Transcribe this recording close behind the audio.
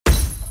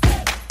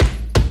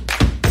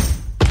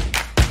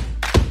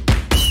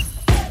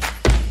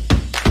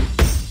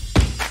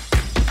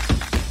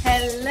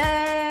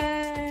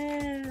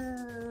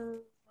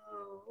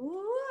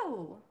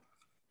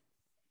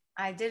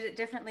I did it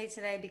differently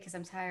today because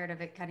I'm tired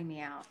of it cutting me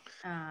out.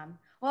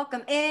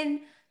 Welcome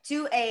in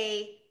to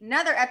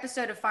another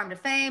episode of Farm to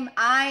Fame.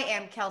 I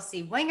am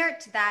Kelsey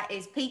Wingert. That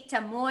is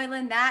Peter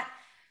Moylan. That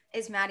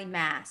is Matty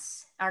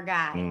Mass, our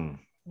guy,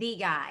 the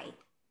guy.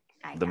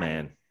 The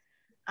man.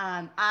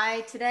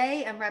 I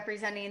today am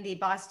representing the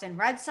Boston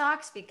Red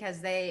Sox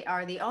because they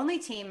are the only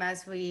team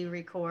as we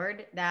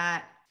record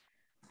that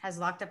has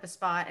locked up a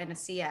spot in a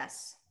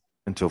CS.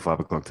 Until 5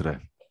 o'clock today.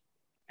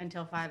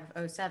 Until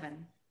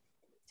 5:07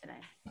 today.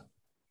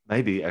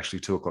 Maybe actually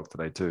 2 o'clock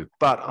today too.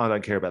 But I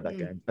don't care about that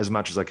game as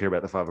much as I care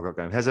about the 5 o'clock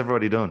game. How's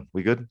everybody doing?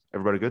 We good?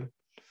 Everybody good?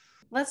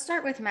 Let's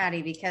start with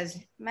Maddie because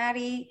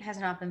Maddie has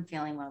not been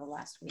feeling well the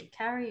last week.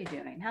 How are you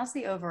doing? How's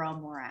the overall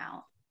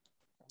morale?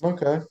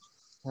 Okay.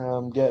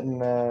 Getting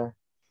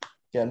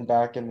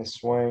back in the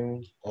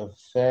swing of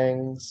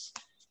things.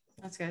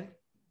 That's good.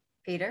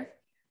 Peter?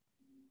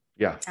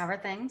 Yeah. How are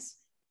things?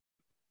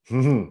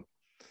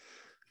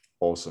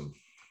 Awesome.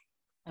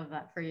 Love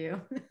that for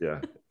you.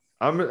 Yeah.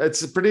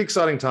 It's a pretty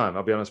exciting time,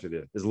 I'll be honest with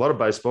you. There's a lot of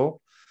baseball.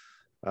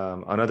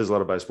 I know there's a lot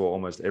of baseball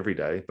almost every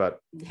day, but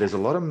there's a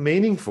lot of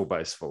meaningful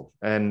baseball.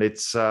 And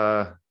it's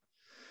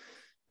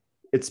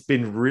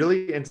been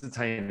really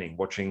entertaining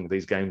watching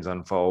these games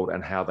unfold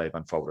and how they've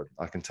unfolded.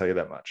 I can tell you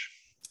that much.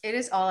 It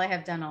is all I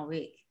have done all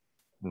week.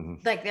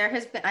 Like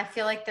I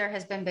feel like there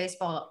has been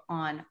baseball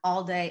on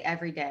all day,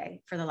 every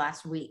day for the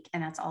last week.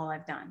 And that's all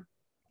I've done.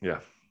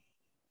 Yeah.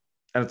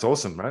 And it's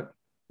awesome, right?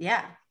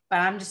 Yeah. But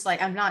I'm just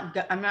like, I'm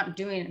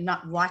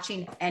not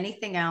watching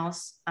anything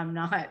else. I'm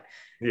not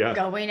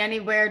going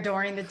anywhere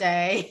during the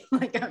day.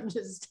 Like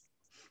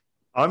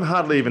I'm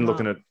hardly even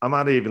looking at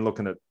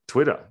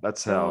Twitter.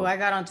 That's how. Oh, I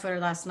got on Twitter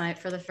last night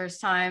for the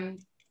first time,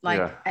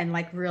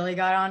 and really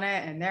got on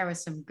it. And there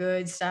was some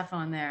good stuff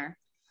on there.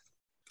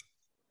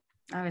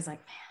 I was like,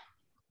 man,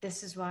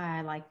 this is why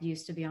I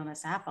used to be on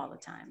this app all the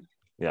time.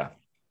 Yeah.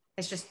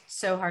 It's just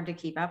so hard to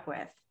keep up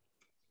with.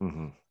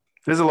 Mm-hmm.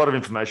 There's a lot of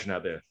information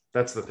out there.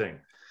 That's the thing.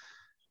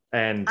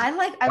 And I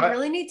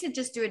really need to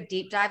just do a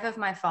deep dive of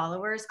my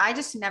followers. I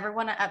just never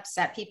want to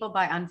upset people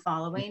by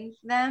unfollowing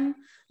them.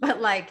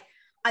 But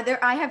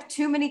I have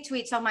too many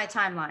tweets on my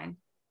timeline.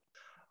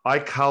 I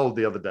culled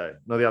the other day.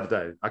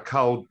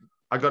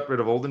 I got rid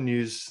of all the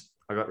news.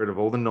 I got rid of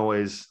all the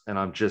noise. And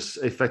I'm just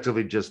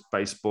effectively just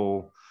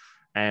baseball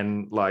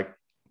and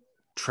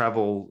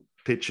travel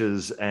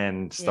pictures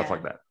and stuff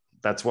like that.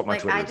 That's what my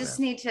Twitter is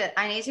now.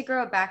 I need to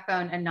grow a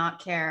backbone and not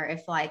care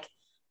if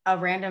a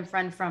random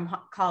friend from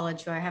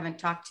college who I haven't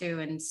talked to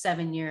in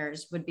 7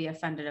 years would be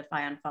offended if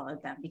I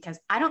unfollowed them because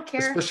I don't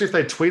care. Especially if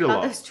they tweet a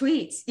lot. Those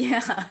tweets.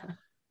 Yeah.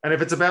 And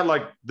if it's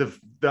about the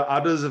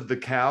udders of the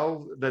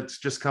cow that's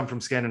just come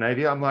from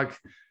Scandinavia, I'm like,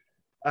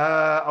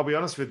 I'll be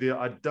honest with you,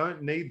 I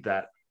don't need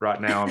that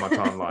right now on my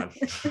timeline.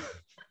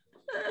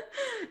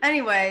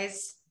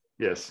 Anyways.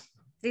 Yes.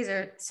 These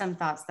are some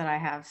thoughts that I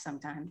have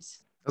sometimes.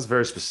 That's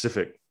very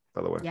specific,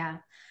 by the way. Yeah.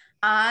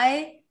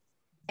 I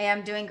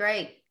am doing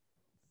great.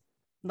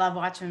 Love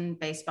watching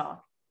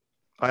baseball.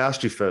 I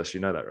asked you first. You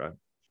know that, right?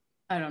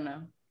 I don't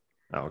know.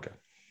 Oh, okay.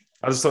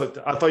 I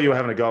thought you were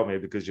having a go at me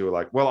because you were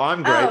like, well,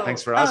 I'm great.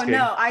 Thanks for asking. Oh,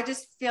 no. I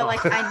just feel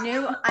like I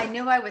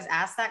knew I was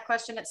asked that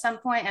question at some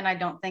point and I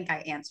don't think I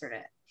answered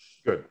it.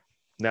 Good.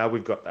 Now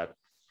we've got that.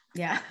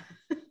 Yeah.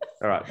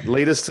 All right.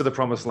 Lead us to the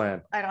promised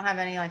land. I don't have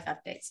any life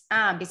updates.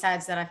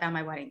 Besides that, I found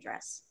my wedding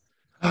dress.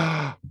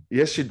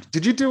 Yes.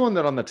 Did you do on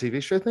the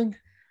TV show thing?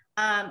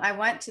 I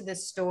went to the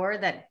store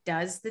that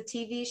does the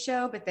TV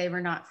show, but they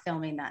were not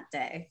filming that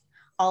day.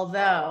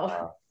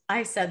 Although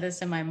I said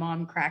this and my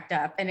mom cracked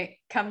up and it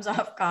comes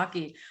off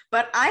cocky,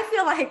 but I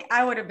feel like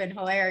I would have been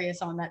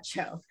hilarious on that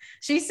show.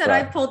 She said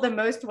I pulled the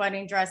most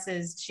wedding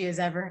dresses she has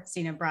ever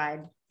seen a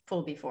bride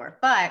pull before,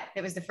 but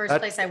it was the first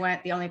place I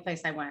went, the only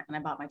place I went, and I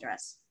bought my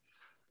dress.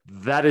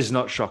 That is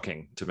not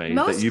shocking to me.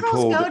 Most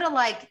girls go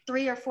to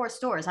 3 or 4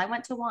 stores. I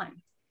went to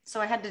one. So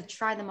I had to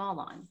try them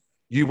all on.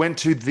 You went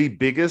to the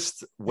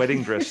biggest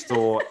wedding dress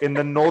store in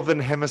the Northern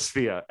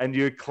Hemisphere and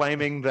you're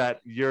claiming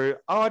that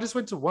I just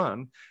went to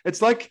one. It's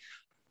like,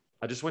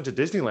 I just went to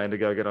Disneyland to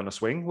go get on a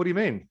swing. What do you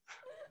mean?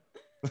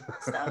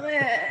 Stop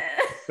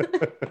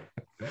it.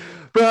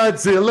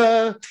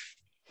 Bridezilla.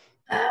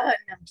 I'm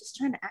just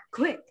trying to act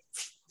quick.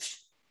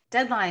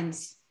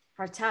 Deadlines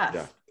are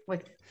tough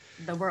with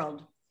the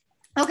world.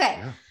 Okay.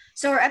 Yeah.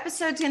 So our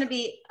episode's going to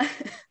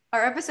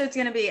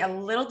be a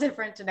little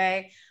different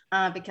today.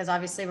 Because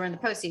obviously we're in the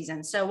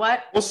postseason.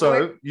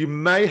 So you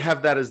may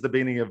have that as the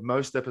beginning of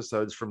most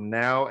episodes from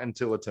now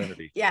until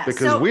eternity. Yeah.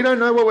 Because we don't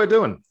know what we're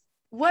doing.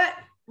 What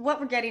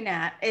we're getting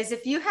at is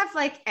if you have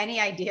any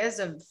ideas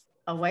of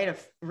a way to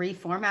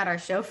reformat our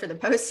show for the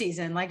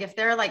postseason, if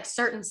there are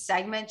certain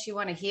segments you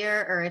want to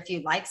hear, or if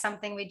you like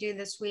something we do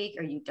this week,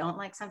 or you don't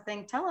like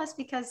something, tell us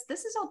because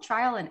this is all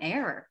trial and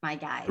error, my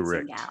guys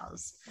and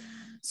gals.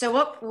 So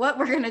what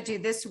we're going to do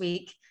this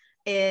week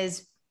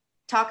is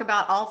talk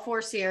about all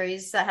 4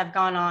 series that have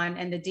gone on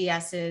in the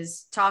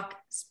DSs, talk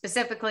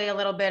specifically a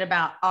little bit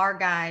about our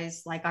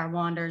guys, like our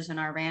Wanders and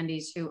our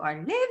Randys who are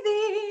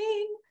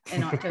living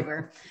in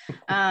October.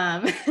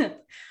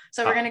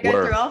 So we're going to go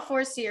through all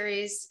 4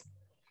 series.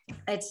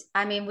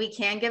 We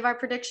can give our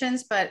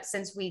predictions, but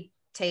since we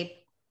tape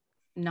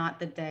not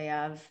the day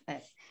of,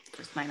 it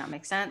just might not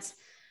make sense.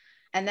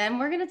 And then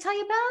we're going to tell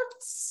you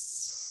about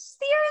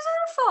the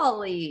Arizona Fall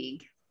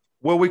League.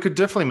 Well, we could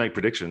definitely make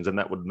predictions, and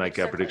that would make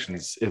our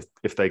predictions,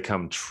 if they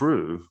come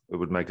true, it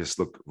would make us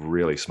look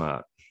really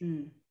smart.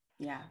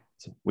 Yeah.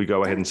 So we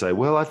go ahead and say,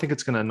 well, I think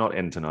it's going to not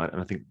end tonight,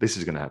 and I think this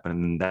is going to happen,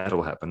 and then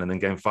that'll happen, and then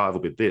game 5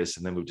 will be this,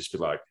 and then we'll just be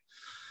like,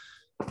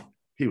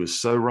 he was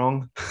so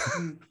wrong.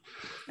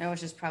 That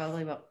was just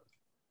probably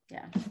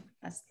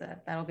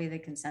that'll be the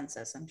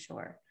consensus, I'm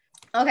sure.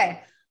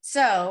 Okay,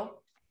 so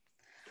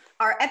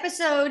our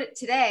episode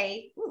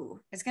today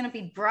is going to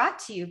be brought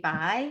to you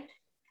by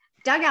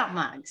Dugout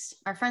Mugs,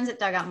 our friends at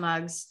Dugout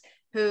Mugs,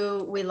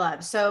 who we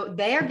love. So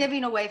they are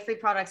giving away free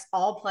products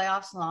all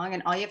playoffs long,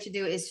 and all you have to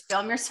do is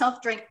film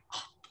yourself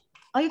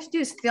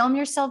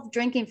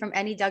drinking from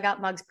any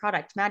Dugout Mugs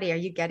product. Maddie, are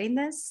you getting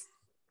this?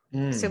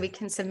 So we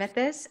can submit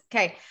this?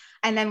 Okay.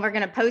 And then we're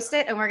going to post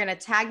it, and we're going to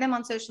tag them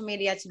on social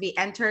media to be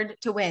entered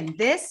to win.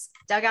 This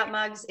Dugout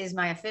Mugs is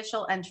my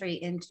official entry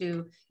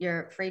into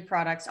your free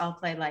products all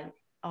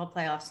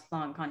playoffs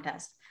long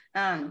contest.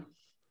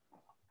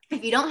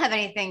 If you don't have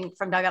anything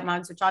from Dugout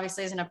Mugs, which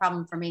obviously isn't a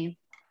problem for me,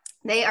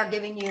 they are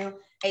giving you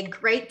a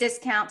great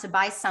discount to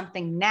buy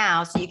something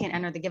now, so you can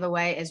enter the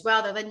giveaway as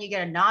well. They're letting you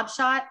get a knob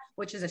shot,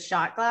 which is a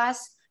shot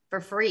glass, for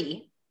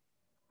free.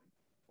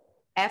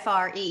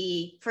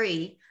 FREE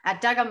free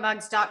at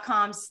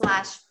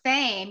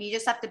dugoutmugs.com/fame. You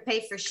just have to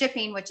pay for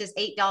shipping, which is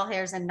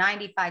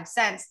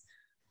 $8.95.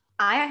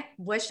 I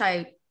wish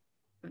I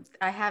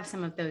have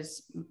some of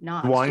those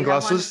knobs. Wine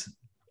glasses?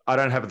 I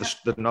don't have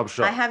the knob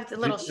shot. I have the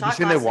little shot glasses. Have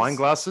you seen their wine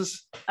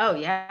glasses? Oh,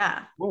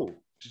 yeah. Whoa,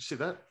 did you see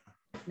that?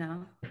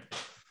 No.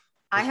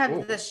 I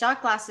have the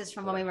shot glasses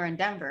from when we were in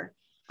Denver.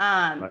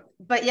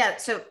 But yeah,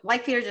 so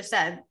like Peter just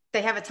said,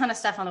 they have a ton of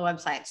stuff on the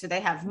website. So they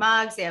have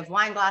mugs, they have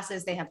wine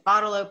glasses, they have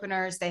bottle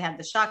openers, they have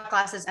the shot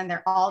glasses, and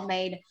they're all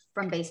made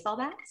from baseball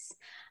bats.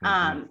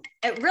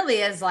 It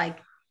really is like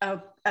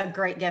a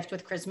great gift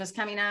with Christmas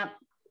coming up.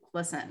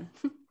 Listen,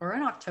 we're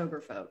in October,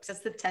 folks.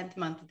 It's the 10th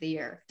month of the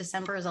year.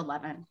 December is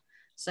 11.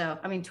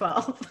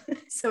 12.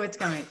 So it's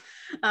coming.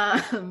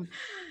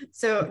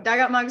 So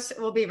Dugout Mugs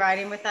will be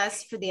riding with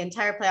us for the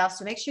entire playoffs.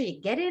 So make sure you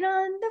get in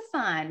on the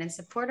fun and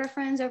support our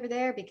friends over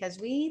there, because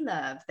we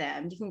love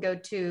them. You can go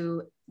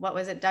to,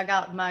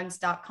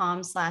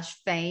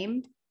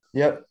 dugoutmugs.com/fame.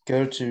 Yep.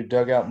 Go to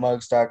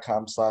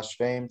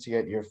dugoutmugs.com/fame to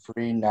get your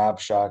free knob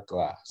shot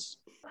glass.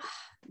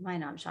 My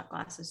knob shot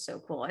glass is so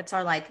cool. It's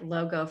our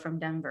logo from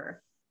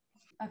Denver.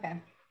 Okay.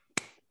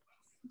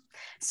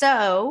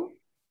 So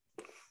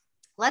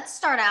let's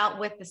start out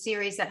with the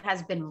series that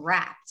has been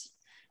wrapped,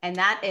 and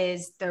that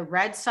is the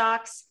Red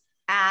Sox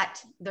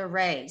at the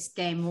Rays.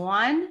 Game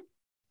 1,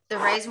 the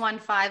Rays won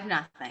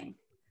 5-0.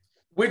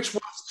 Which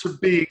was to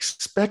be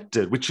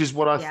expected, which is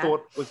what I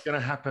thought was going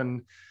to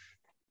happen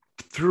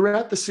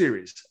throughout the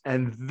series.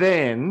 And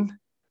then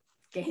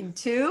Game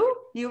 2,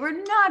 you were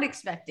not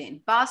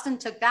expecting. Boston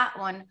took that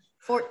one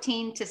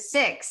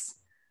 14-6.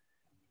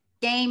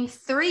 Game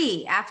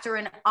 3, after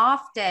an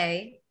off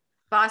day,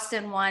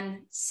 Boston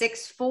won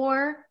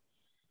 6-4.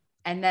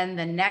 And then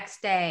the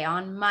next day,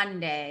 on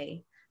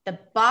Monday, the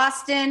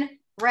Boston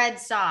Red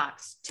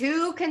Sox,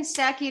 2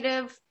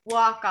 consecutive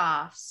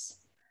walk-offs,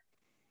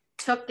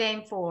 took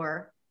game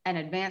 4 and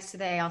advanced to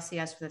the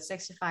ALCS with a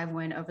 6-5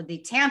 win over the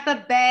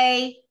Tampa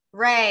Bay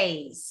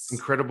Rays.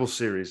 Incredible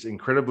series,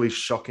 incredibly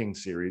shocking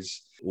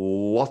series.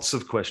 Lots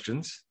of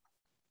questions.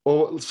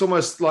 Or it's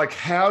almost like,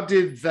 how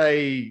did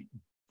they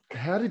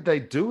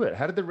do it?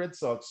 How did the Red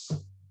Sox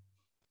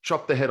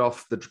chop the head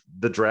off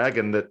the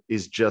dragon that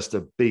is just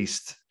a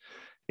beast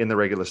in the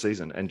regular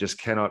season and just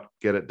cannot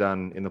get it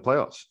done in the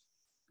playoffs?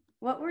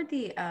 What were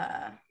the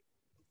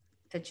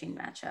pitching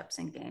matchups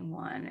in game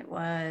 1? It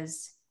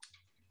was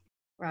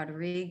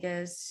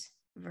Rodriguez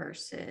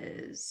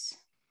versus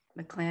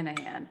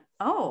McClanahan.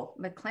 Oh,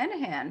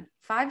 McClanahan,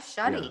 5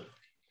 shutty. Yeah.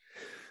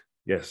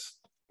 Yes.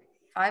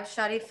 5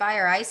 shutty.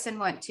 Fire Ison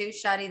went 2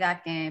 shutty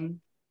that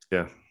game.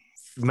 Yeah.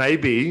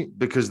 Maybe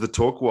because the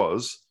talk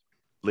was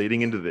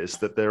leading into this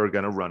that they were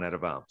going to run out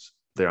of arms.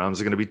 Their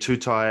arms are going to be too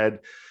tired.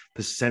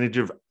 Percentage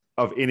of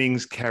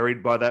innings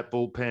carried by that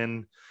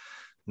bullpen.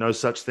 No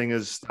such thing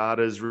as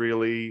starters,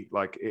 really.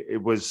 I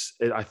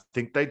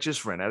think they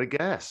just ran out of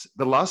gas.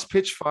 The last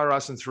pitch Fire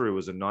Ison threw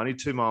was a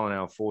 92 mile an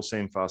hour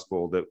 4-seam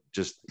fastball that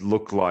just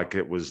looked like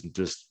it was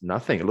just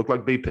nothing. It looked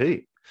like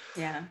BP.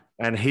 Yeah.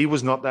 And he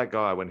was not that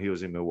guy when he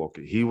was in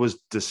Milwaukee. He was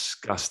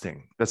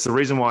disgusting. That's the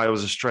reason why it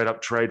was a straight up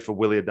trade for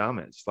Willy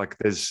Adames.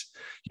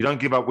 You don't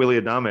give up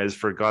Willy Adames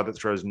for a guy that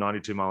throws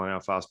 92 mile an hour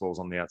fastballs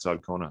on the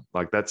outside corner.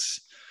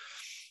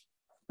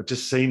 It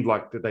just seemed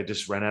like that they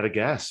just ran out of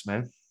gas,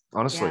 man.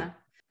 Honestly. Yeah.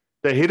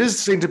 The hitters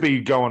seem to be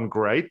going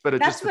great, but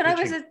that's what I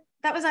was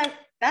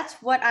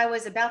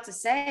about to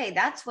say.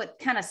 That's what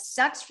kind of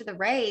sucks for the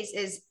Rays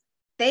is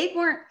they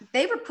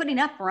were putting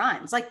up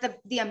runs. Like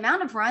the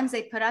amount of runs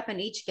they put up in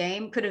each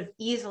game could have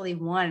easily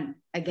won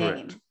a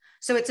game. Correct.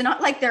 So it's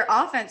not like their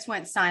offense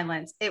went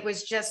silent. It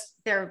was just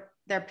their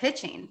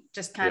pitching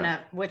just kind of,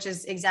 which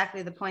is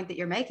exactly the point that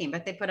you're making.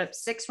 But they put up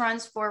 6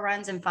 runs, 4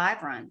 runs, and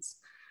 5 runs.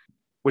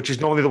 Which is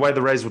normally the way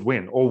the Rays would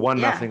win, or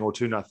 1-0 or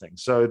 2-0.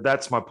 So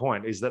that's my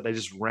point, is that they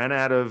just ran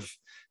out of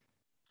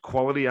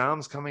quality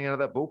arms coming out of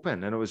that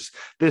bullpen. And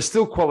there's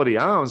still quality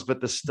arms, but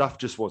the stuff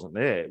just wasn't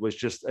there.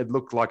 It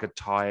looked like a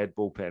tired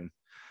bullpen.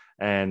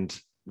 And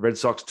Red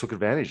Sox took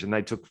advantage, and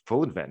they took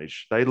full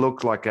advantage. They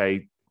looked like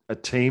a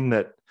team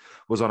that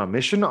was on a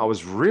mission. I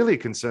was really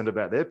concerned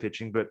about their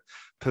pitching, but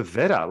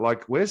Pivetta,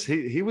 like, where's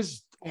he? He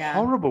was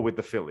horrible with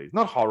the Phillies.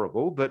 Not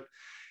horrible, but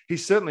he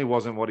certainly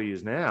wasn't what he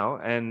is now.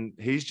 And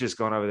he's just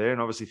gone over there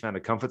and obviously found a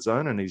comfort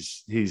zone. And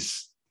he's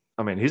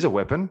a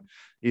weapon.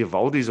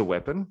 Eovaldi's a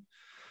weapon.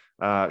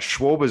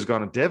 Schwarber's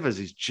gone, and Devers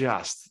is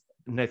just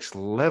next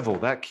level.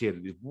 That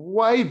kid is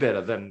way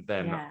better than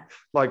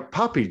like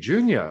Puppy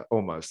Jr.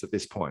 almost at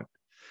this point.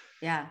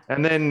 Yeah.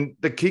 And then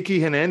the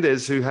Kiki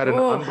Hernandez, who had an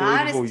unbelievable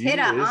hottest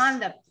hitter on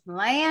the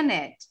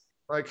planet.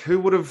 Like, who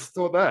would have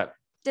thought that?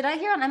 Did I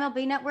hear on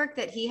MLB Network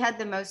that he had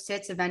the most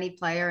hits of any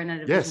player in a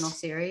divisional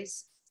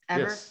series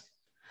ever? Yes.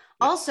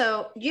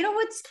 Also, you know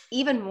what's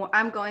even more?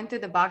 I'm going through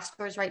the box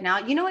scores right now.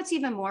 You know what's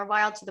even more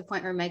wild, to the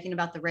point we're making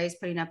about the Rays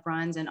putting up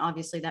runs, and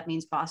obviously that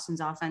means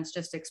Boston's offense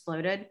just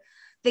exploded.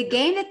 The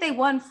game that they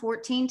won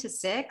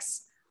 14-6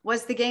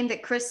 was the game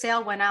that Chris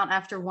Sale went out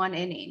after 1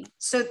 inning.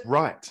 So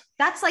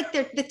that's like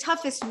the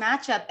toughest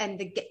matchup, and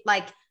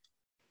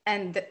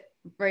the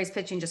Rays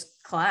pitching just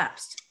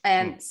collapsed.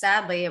 And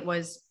sadly, it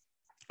was,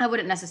 I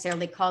wouldn't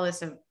necessarily call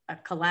this a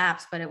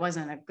collapse, but it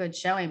wasn't a good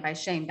showing by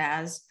Shane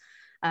Baz.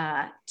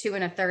 2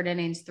 1/3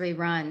 innings, 3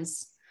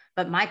 runs.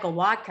 But Michael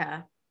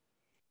Wacha,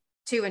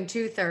 2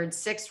 2/3,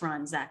 6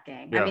 runs that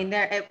game. Yeah. I mean,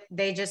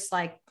 they just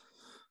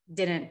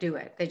didn't do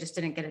it. They just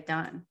didn't get it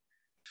done.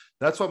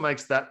 That's what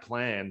makes that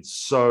plan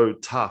so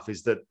tough,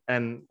 is that,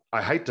 and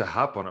I hate to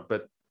harp on it,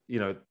 but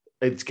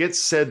it gets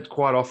said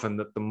quite often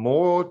that the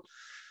more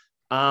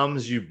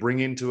arms you bring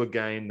into a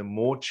game, the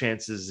more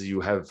chances you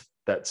have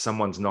that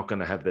someone's not going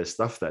to have their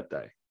stuff that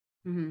day.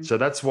 Mm-hmm. So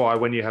that's why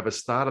when you have a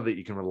starter that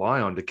you can rely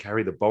on to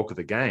carry the bulk of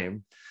the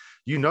game,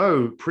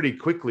 pretty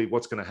quickly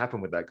what's going to happen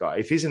with that guy.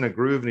 If he's in a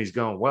groove and he's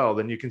going well,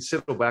 then you can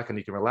settle back and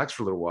you can relax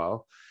for a little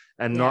while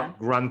and not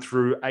run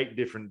through 8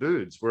 different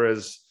dudes.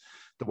 Whereas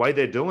the way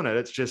they're doing it,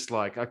 it's just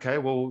like, okay,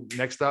 well,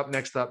 next up.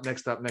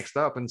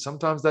 And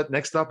sometimes that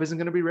next up isn't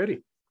going to be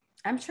ready.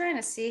 I'm trying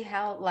to see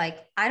how,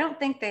 I don't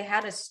think they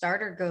had a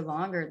starter go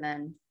longer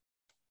than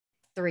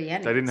 3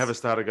 innings. They didn't have a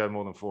starter go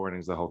more than 4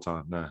 innings the whole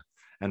time, no.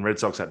 And Red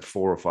Sox had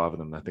 4 or 5 of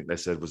them, I think they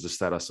said, was the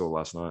stat I saw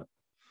last night.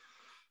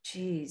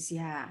 Jeez,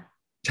 yeah.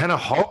 Tanner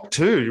Houck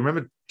too. You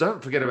remember?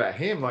 Don't forget about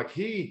him. I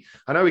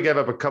know he gave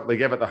up a couple. He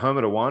gave up the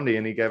homer to Wandy,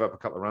 and he gave up a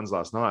couple of runs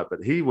last night.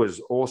 But he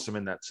was awesome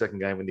in that second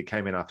game when he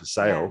came in after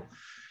Sale.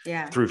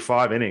 Yeah. Through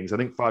 5 innings, I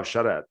think 5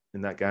 shutout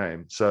in that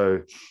game.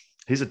 So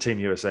he's a Team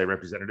USA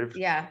representative.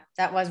 Yeah,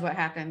 that was what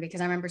happened,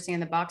 because I remember seeing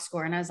the box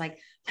score and I was like,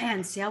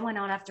 man, Sale went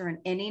out after an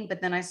inning,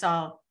 but then I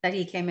saw that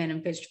he came in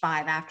and pitched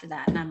 5 after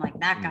that. And I'm like,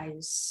 that guy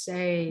is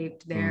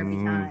saved there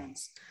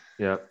behinds.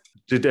 Yeah.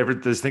 Did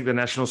you think the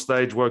national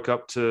stage woke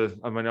up to,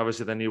 I mean,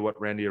 obviously they knew what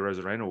Randy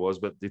Arozarena was,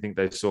 but do you think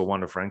they saw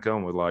Wander Franco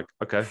and were like,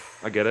 okay,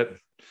 I get it?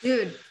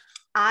 Dude,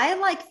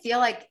 I feel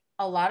like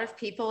a lot of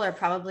people are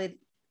probably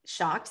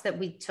shocked that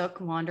we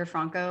took Wander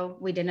Franco.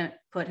 We didn't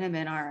put him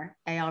in our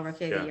AL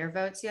Rookie of the Year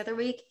votes the other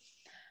week,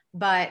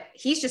 but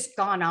he's just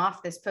gone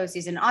off this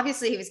postseason.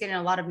 Obviously, he was getting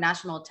a lot of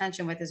national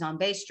attention with his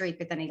on-base streak,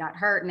 but then he got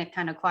hurt and it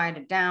kind of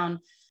quieted down.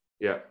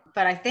 Yeah.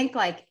 But I think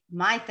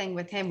my thing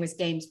with him was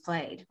games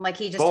played.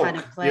 He just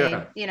hadn't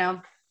played,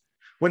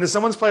 When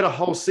someone's played a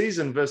whole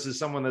season versus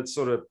someone that's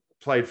sort of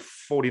played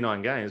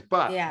 49 games.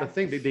 But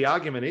the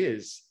argument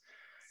is,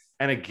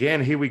 and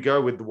again, here we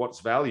go with what's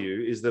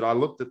value, is that I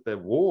looked at the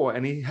WAR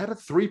and he had a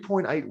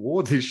 3.8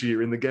 WAR this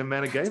year in the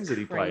amount of games that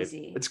he played.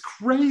 It's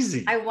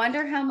crazy. I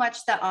wonder how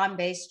much the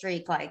on-base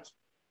streak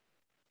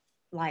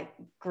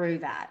grew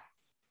that.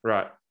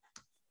 Right.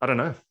 I don't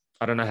know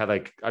how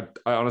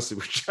I honestly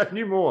wish I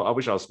knew more. I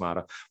wish I was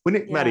smarter.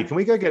 Maddie, can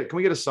we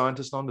get a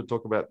scientist on to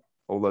talk about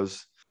all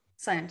those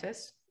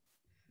scientists?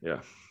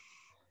 Yeah.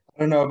 I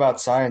don't know about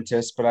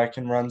scientists, but I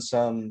can run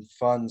some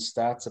fun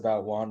stats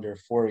about Wander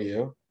for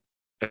you.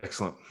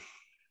 Excellent.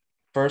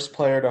 First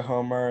player to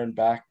homer in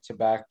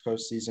back-to-back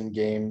postseason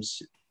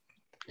games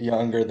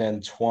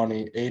age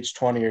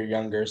 20 or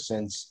younger,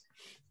 since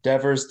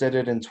Devers did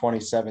it in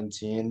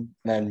 2017,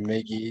 then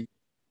Miggy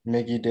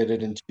did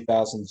it in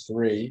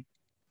 2003.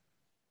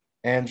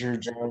 Andrew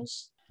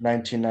Jones,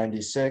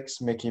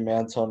 1996, Mickey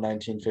Mantle,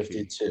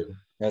 1952.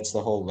 That's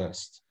the whole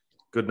list.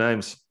 Good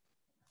names.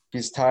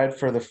 He's tied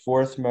for the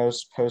 4th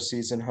most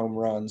postseason home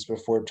runs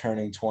before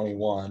turning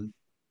 21.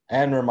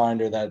 And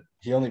reminder that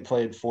he only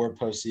played 4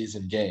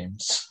 postseason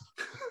games.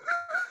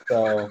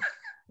 So,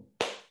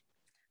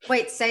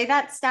 wait, say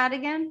that stat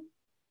again.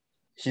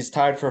 He's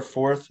tied for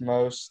 4th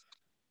most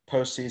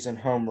postseason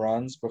home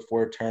runs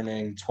before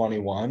turning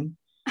 21,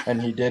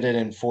 and he did it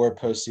in 4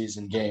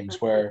 postseason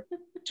games where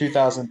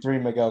 2003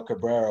 Miguel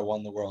Cabrera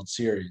won the World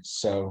Series.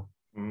 So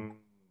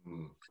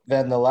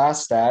then the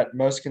last stat,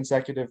 most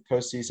consecutive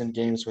postseason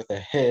games with a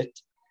hit,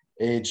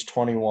 age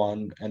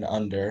 21 and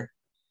under.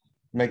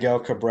 Miguel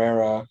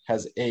Cabrera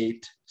has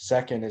 8.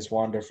 Second is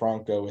Wander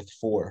Franco with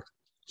 4.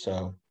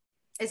 So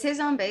is his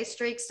on base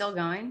streak still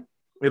going?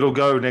 It'll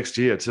go next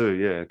year too,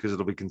 yeah, because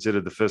it'll be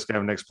considered the first game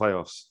of next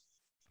playoffs.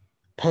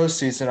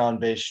 Postseason on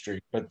base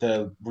streak, but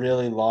the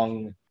really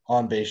long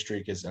on base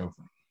streak is over.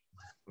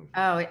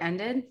 Oh, it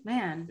ended?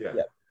 Man.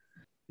 Yeah.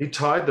 He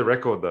tied the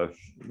record though,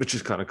 which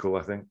is kind of cool,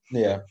 I think.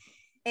 Yeah.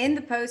 In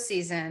the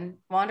postseason,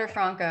 Wander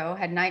Franco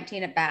had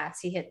 19 at bats.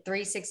 He hit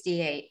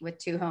 368 with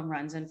 2 home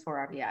runs and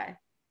 4 RBI.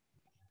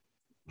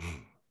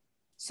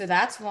 So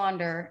that's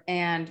Wander.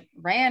 And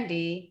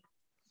Randy,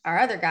 our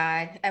other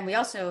guy, and we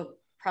also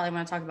probably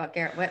want to talk about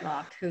Garrett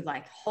Whitlock, who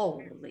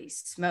holy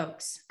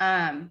smokes.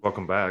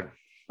 Welcome back.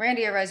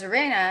 Randy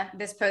Arozarena,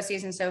 this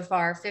postseason so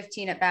far,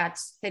 15 at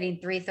bats, hitting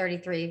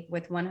 333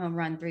 with 1 home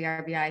run, 3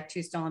 RBI,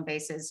 2 stolen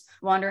bases.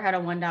 Wander had a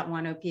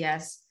 1.1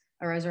 OPS.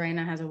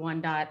 Arozarena has a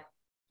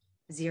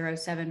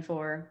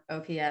 1.074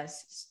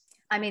 OPS.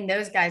 I mean,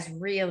 those guys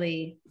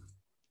really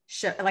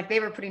they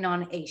were putting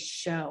on a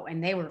show,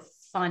 and they were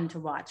fun to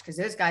watch because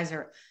those guys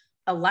are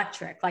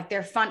electric.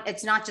 They're fun.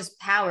 It's not just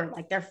power.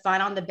 They're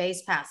fun on the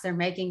base pass. They're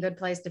making good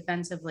plays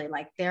defensively.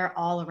 Their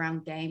all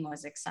around game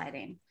was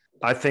exciting.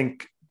 I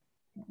think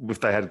if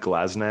they had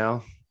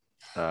Glasnow,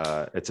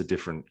 it's a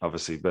different,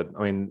 obviously, but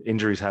I mean,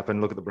 injuries happen.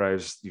 Look at the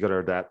Braves. You got to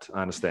adapt.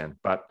 I understand.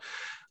 But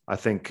I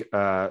think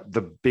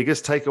the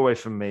biggest takeaway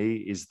for me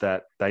is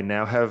that they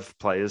now have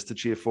players to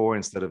cheer for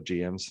instead of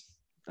GMs.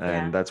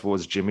 And that's what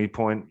was Jimmy's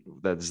point.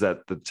 That's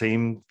that the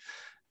team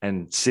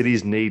and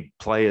cities need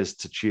players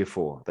to cheer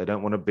for. They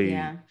don't want to be,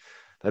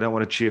 they don't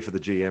want to cheer for the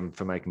GM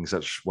for making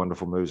such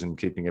wonderful moves and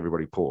keeping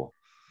everybody poor.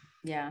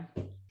 Yeah.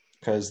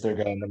 Because they're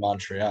going to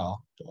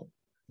Montreal.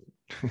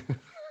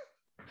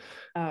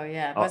 Oh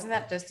yeah. Wasn't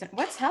that just,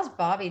 how's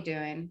Bobby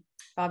doing?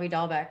 Bobby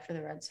Dahlbeck for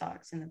the Red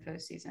Sox in the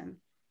postseason.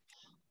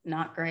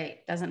 Not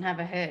great. Doesn't have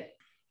a hit.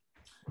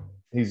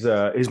 He's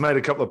made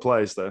a couple of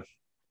plays though.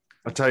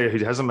 I tell you, who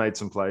hasn't made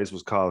some plays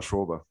was Kyle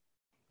Schwarber.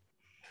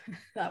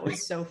 That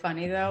was so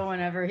funny though,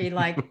 whenever he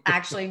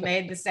actually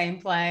made the same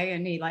play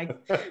and he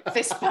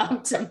fist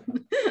bumped. And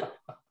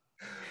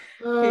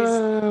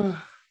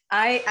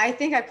I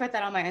think I put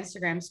that on my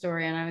Instagram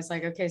story and I was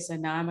like, okay, so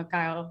now I'm a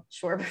Kyle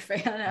Schwarber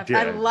fan.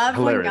 I love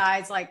when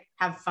guys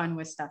have fun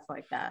with stuff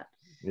like that.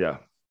 Yeah.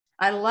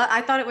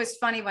 I thought it was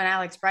funny when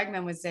Alex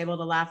Bregman was able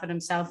to laugh at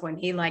himself when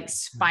he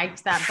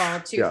spiked that ball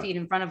 2 feet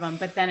in front of him,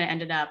 but then it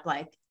ended up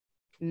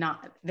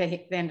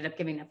they ended up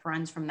giving up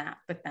runs from that,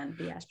 but then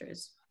the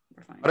Astros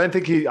were fine. I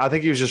think he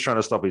was just trying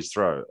to stop his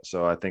throw.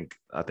 So I think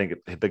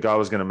the guy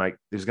was going to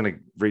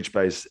reach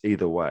base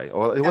either way.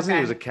 Or it wasn't,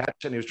 It was a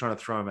catch and he was trying to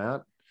throw him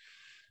out.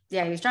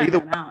 Yeah, he was trying to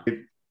throw him out.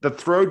 The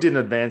throw didn't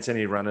advance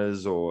any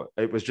runners, or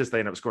it was just they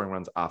ended up scoring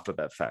runs after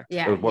that fact.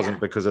 Yeah, it wasn't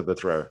because of the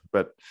throw,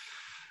 but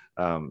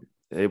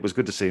it was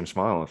good to see him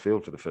smile on the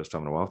field for the first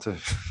time in a while too.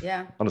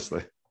 Yeah.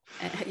 Honestly.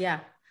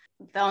 Yeah.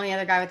 The only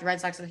other guy with the Red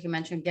Sox, like you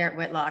mentioned, Garrett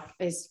Whitlock,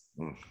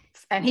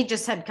 and he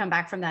just had come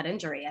back from that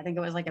injury. I think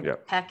it was a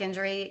pec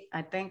injury,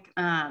 I think.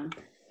 And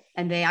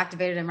they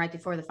activated him right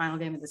before the final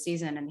game of the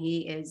season. And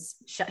he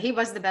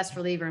was the best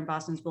reliever in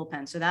Boston's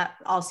bullpen. So that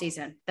all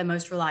season, the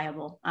most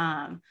reliable.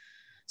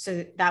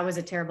 So that was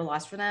a terrible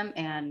loss for them.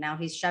 And now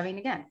he's shoving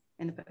again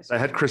in the post. They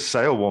had Chris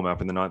Sale warm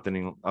up in the 9th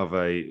inning of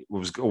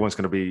was almost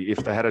going to be, if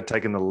they had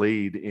taken the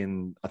lead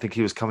I think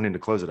he was coming in to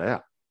close it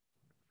out.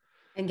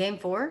 In game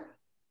 4?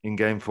 In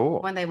game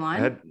 4. When they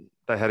won?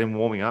 They had him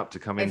warming up to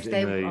come in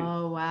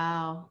oh,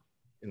 wow.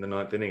 In the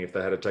 9th inning, if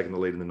they had taken the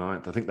lead in the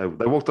 9th. I think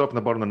they walked up in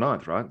the bottom of the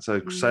 9th, right?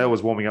 So Sale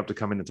was warming up to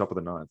come in the top of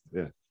the 9th.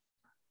 Yeah.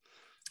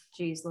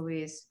 Jeez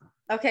Louise.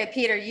 Okay,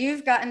 Peter,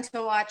 you've gotten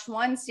to watch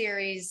one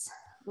series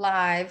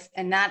live,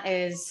 and that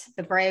is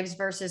the Braves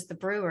versus the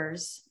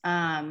Brewers.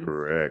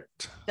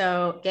 Correct.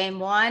 So game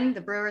 1,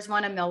 the Brewers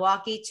won in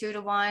Milwaukee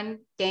 2-1.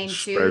 Game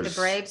 2, the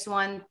Braves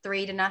won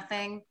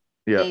 3-0.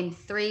 Yeah. Game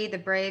 3, the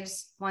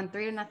Braves won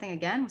 3-0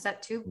 again. Was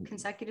that 2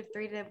 consecutive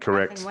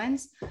 3-0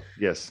 wins?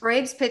 Yes.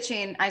 Braves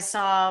pitching. I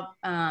saw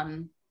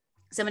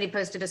somebody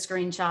posted a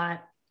screenshot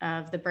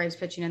of the Braves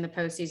pitching in the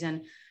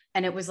postseason,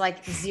 and it was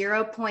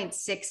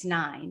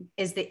 0.69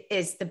 is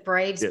the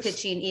Braves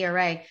pitching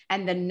ERA,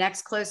 and the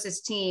next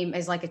closest team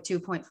is a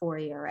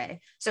 2.4 ERA.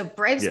 So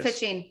Braves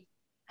pitching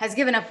has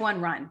given up 1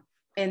 run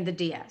in the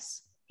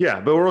DS. Yeah,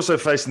 but we're also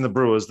facing the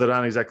Brewers that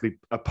aren't exactly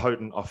a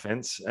potent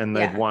offense, and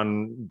they've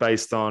won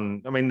based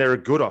on, they're a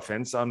good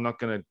offense. I'm not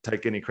going to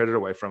take any credit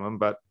away from them,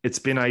 but it's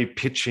been a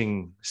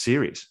pitching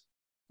series.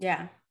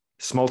 Yeah.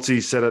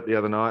 Smoltzy said it the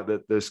other night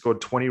that they scored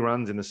 20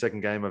 runs in the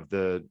second game of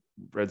the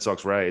Red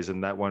Sox Rays,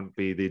 and that won't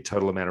be the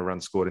total amount of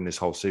runs scored in this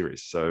whole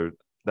series. So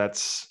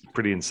That's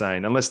pretty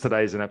insane. Unless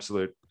today's an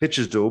absolute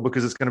pitcher's duel,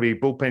 because it's going to be a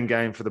bullpen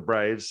game for the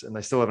Braves and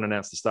they still haven't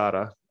announced the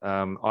starter.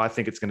 I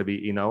think it's going to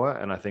be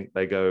Inoa, and I think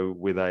they go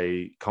with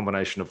a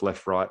combination of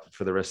left-right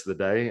for the rest of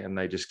the day, and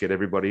they just get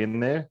everybody in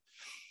there.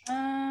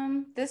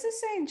 This is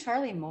saying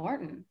Charlie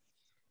Morton.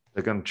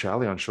 They're going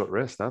Charlie on short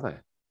rest, are they?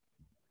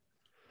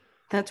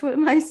 That's what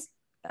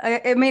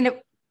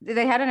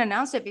they hadn't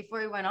announced it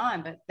before he went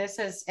on, but this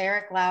is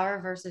Eric Lauer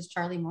versus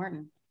Charlie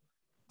Morton.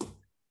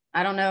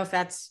 I don't know if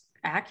that's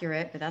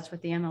accurate, but that's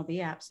what the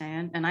MLB app's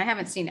saying. And I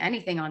haven't seen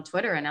anything on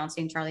Twitter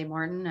announcing Charlie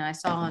Morton. And I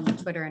saw on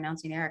Twitter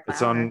announcing Eric Lauer.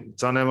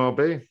 It's on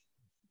MLB.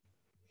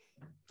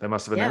 They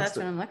must have announced it. Yeah, that's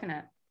what I'm looking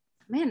at.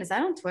 Man, is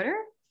that on Twitter?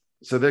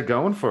 So they're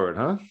going for it,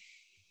 huh?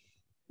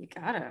 You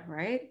gotta,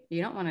 right?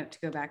 You don't want it to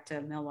go back to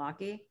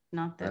Milwaukee.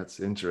 Not that. That's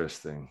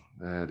interesting.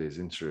 That is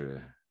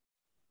interesting.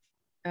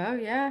 Oh,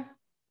 yeah.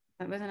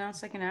 That was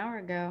announced like an hour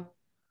ago.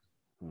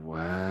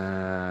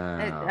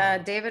 Wow.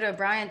 David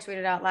O'Brien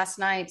tweeted out last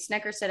night,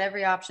 Snicker said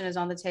every option is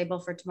on the table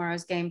for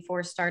tomorrow's game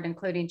 4 start,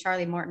 including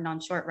Charlie Morton on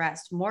short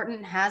rest.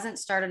 Morton hasn't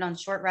started on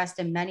short rest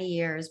in many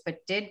years, but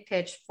did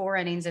pitch 4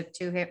 innings of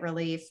 2-hit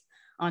relief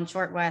on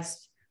short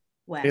west.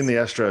 In the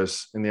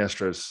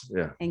Astros,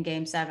 yeah. In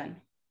game 7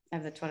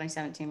 of the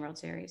 2017 World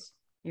Series.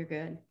 You're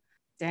good.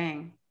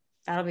 Dang.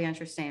 That'll be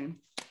interesting.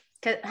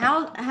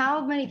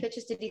 How many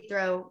pitches did he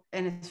throw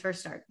in his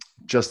first start?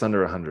 Just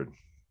under 100.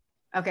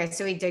 Okay,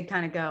 so he did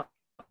kind of go.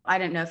 I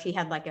didn't know if he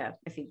had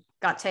if he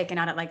got taken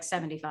out at like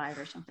 75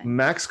 or something.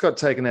 Max got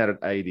taken out at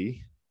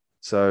 80.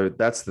 So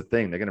that's the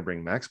thing. They're going to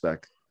bring Max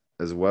back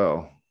as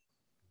well.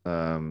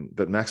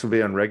 But Max will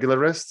be on regular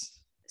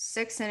rest.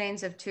 6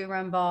 innings of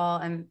 2-run ball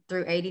and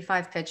threw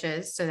 85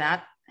 pitches. So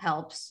that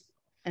helps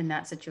in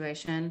that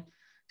situation.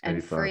 And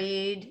 85.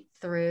 Fried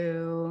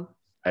threw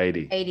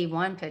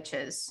 81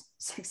 pitches.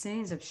 6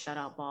 innings of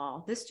shutout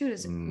ball. This dude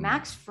is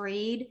Max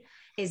Fried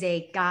is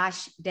a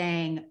gosh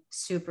dang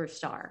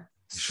superstar.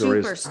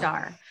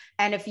 Superstar.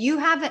 And if you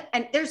haven't,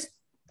 and there's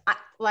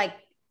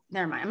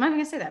never mind. I'm not even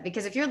gonna say that,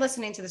 because if you're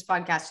listening to this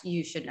podcast,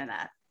 you should know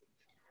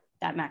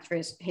that Max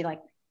Fried is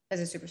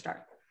a superstar.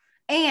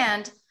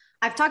 And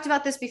I've talked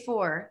about this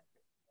before.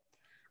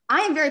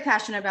 I am very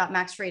passionate about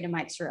Max Fried and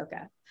Mike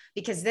Soroka,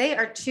 because they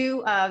are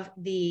 2 of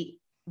the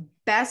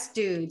best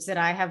dudes that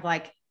I have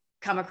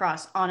come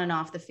across on and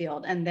off the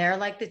field. And they're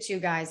the 2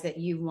 guys that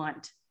you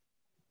want,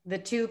 the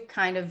 2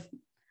 kind of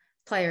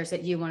players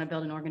that you want to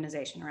build an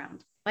organization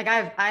around. I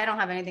don't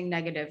have anything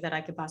negative that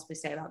I could possibly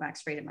say about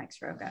Max Fried and Mike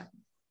Soroka.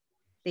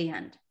 The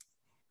end.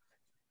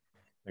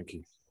 Thank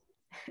you.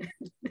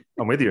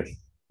 I'm with you.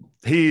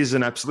 He's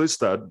an absolute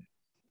stud.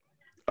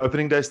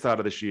 Opening day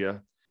starter this year.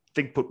 I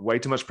think put way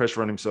too much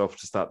pressure on himself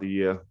to start the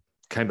year.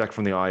 Came back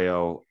from the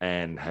IL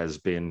and has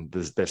been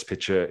the best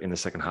pitcher in the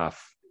second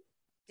half.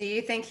 Do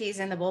you think he's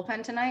in the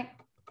bullpen tonight?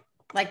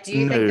 Do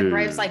you think the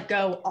Braves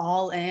go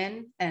all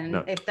in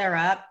and if they're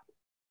up?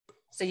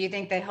 So you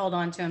think they hold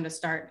on to him to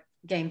start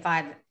game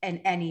 5 in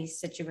any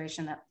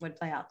situation that would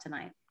play out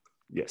tonight?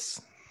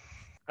 Yes.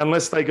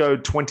 Unless they go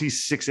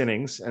 26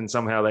 innings and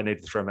somehow they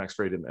need to throw Max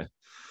Fried in there.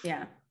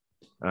 Yeah.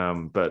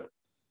 But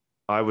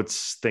I would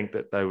think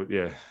that they would,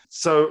 yeah.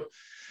 So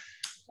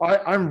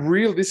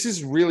this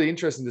is really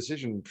interesting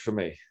decision for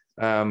me.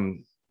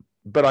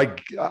 But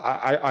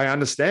I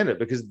understand it,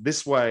 because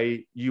this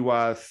way you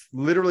are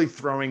literally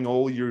throwing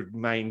all your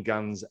main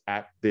guns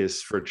at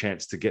this for a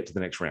chance to get to the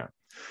next round.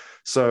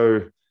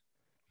 So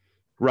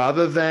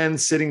rather than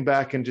sitting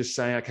back and just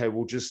saying, okay,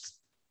 we'll just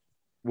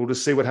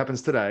see what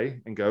happens today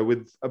and go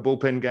with a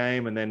bullpen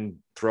game and then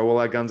throw all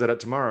our guns at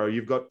it tomorrow,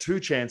 you've got 2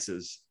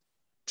 chances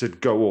to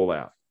go all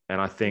out. And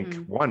I think,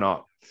 why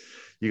not?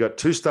 You got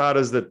 2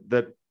 starters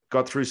that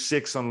got through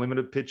 6 on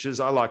limited pitches.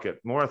 I like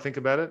it. The more I think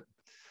about it,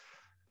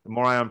 the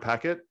more I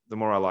unpack it, the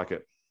more I like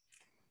it.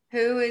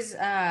 Who is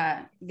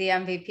the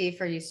MVP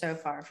for you so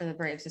far for the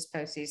Braves this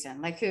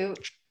postseason? Who?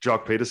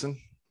 Jock Peterson.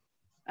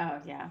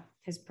 Oh, yeah.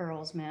 His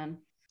pearls, man.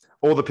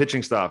 Or the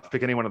pitching staff.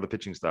 Pick any one of the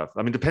pitching staff.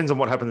 I mean, depends on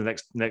what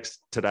happens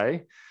next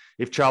today.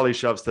 If Charlie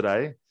shoves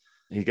today,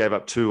 he gave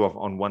up 2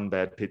 on 1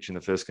 bad pitch in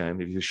the first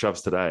game. If he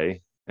shoves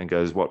today and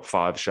goes, 5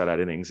 shutout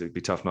innings, it'd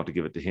be tough not to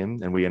give it to him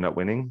and we end up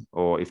winning.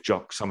 Or if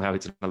Jock somehow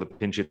hits another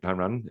pinch hit home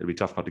run, it'd be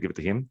tough not to give it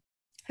to him.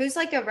 Who's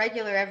a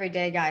regular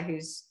everyday guy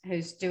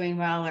who's doing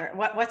well, or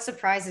what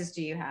surprises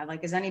do you have?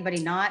 Is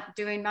anybody not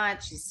doing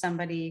much? Is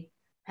somebody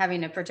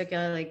having a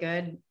particularly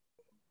good?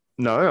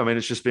 No, I mean,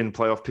 it's just been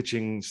playoff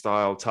pitching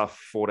style, tough,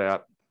 fought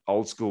out,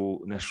 old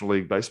school National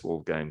League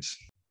baseball games.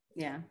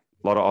 Yeah.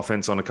 A lot of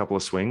offense on a couple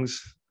of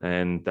swings,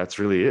 and that's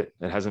really it.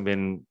 It hasn't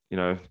been,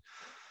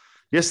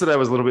 yesterday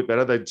was a little bit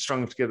better. They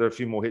strung together a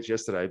few more hits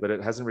yesterday, but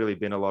it hasn't really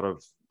been a lot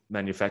of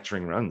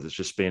manufacturing runs. It's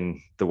just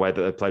been the way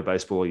that they play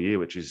baseball all year,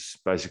 which is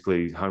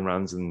basically home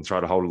runs and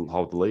try to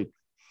hold the lead.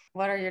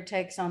 What are your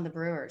takes on the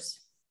Brewers?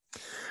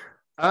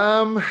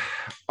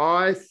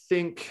 I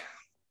think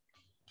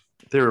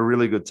they're a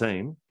really good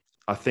team.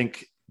 I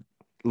think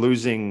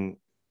losing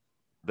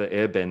the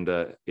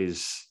airbender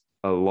is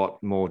a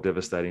lot more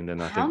devastating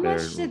than I think. How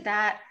much did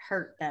that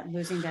hurt them,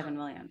 losing Devin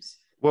Williams?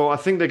 Well, I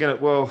think they're going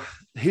to. Well,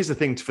 here's the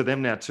thing for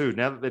them now too.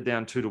 Now that they're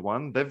down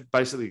 2-1, they've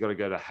basically got to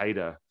go to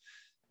Hader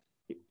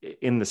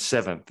in the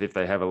 7th if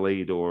they have a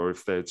lead, or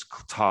if it's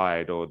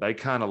tied, or they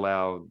can't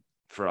allow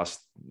for us.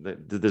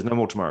 There's no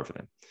more tomorrow for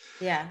them.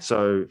 Yeah.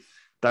 So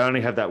they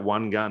only have that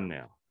one gun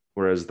now,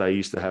 whereas they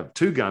used to have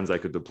 2 guns they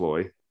could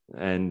deploy,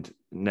 and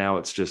now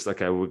it's just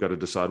okay. We've got to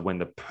decide when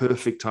the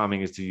perfect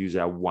timing is to use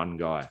our one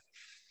guy.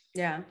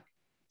 Yeah.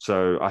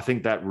 So I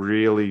think that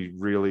really,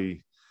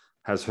 really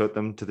has hurt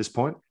them to this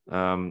point.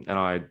 And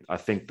I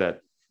think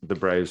that the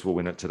Braves will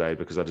win it today,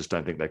 because I just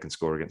don't think they can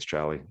score against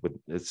Charlie.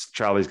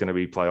 Charlie's going to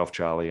be playoff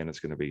Charlie, and it's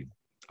going to be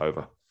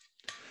over.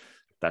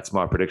 That's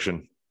my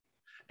prediction.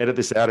 Edit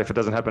this out if it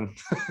doesn't happen.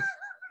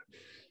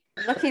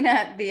 Looking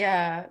at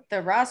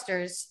the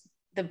rosters,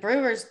 the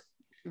Brewers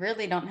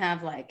really don't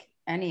have like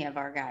any of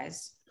our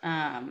guys. They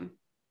don't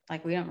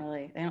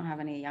have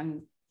any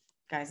young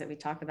guys that we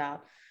talk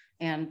about.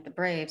 And the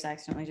Braves, I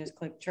accidentally just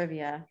clicked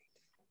trivia,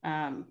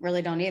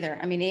 really don't either.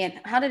 I mean,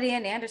 how did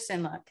Ian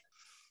Anderson look?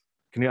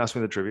 Can you ask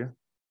me the trivia?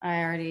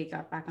 I already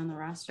got back on the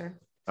roster.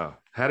 Oh,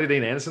 how did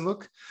Ian Anderson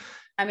look?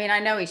 I mean, I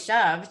know he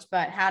shoved,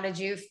 but how did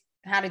you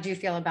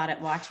feel about it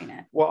watching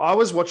it? Well, I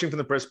was watching from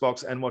the press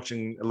box and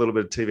watching a little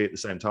bit of TV at the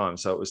same time,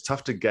 so it was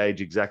tough to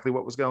gauge exactly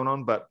what was going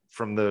on. But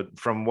from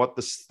what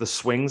the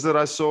swings that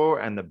I saw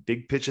and the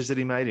big pitches that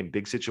he made in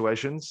big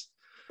situations,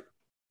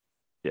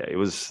 yeah, it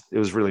was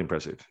really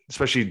impressive,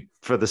 especially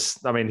for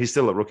this. I mean, he's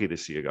still a rookie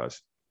this year,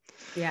 guys.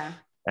 Yeah.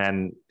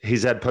 And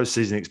he's had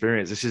postseason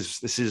experience.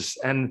 This is,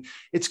 and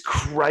it's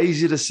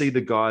crazy to see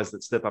the guys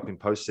that step up in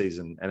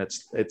postseason. And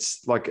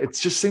it's like, it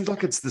just seems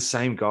like it's the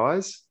same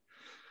guys.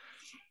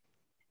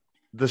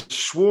 The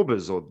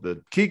Schwarbers or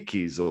the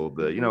Kikis or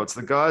it's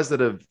the guys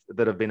that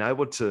have been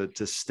able to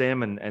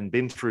stem and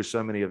been through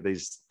so many of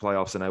these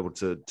playoffs and able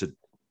to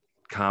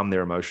calm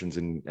their emotions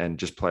and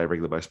just play a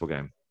regular baseball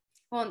game.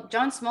 Well,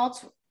 John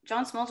Smoltz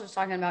was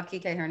talking about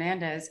Kike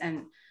Hernandez,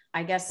 and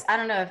I guess, I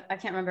don't know I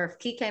can't remember if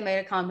Kike made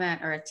a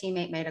comment or a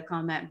teammate made a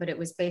comment, but it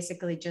was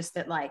basically just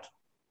that like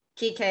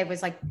Kike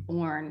was like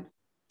born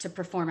to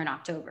perform in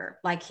October.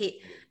 Like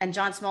and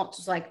John Smoltz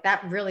was like,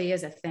 that really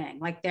is a thing.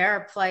 Like there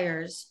are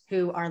players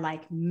who are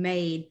like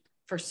made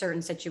for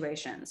certain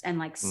situations. And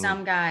like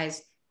some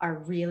guys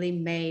are really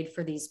made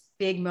for these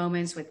big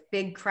moments with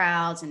big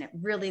crowds and it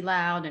really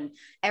loud and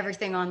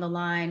everything on the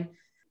line.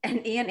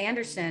 And Ian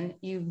Anderson,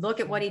 you look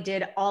at what he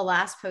did all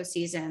last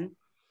postseason,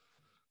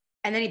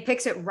 and then he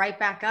picks it right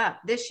back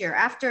up this year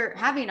after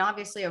having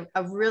obviously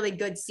a really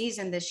good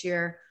season this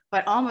year,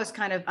 but almost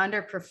kind of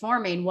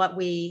underperforming what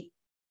we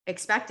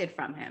expected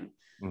from him.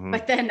 Mm-hmm.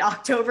 But then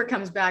October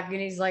comes back and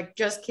he's like,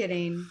 just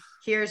kidding.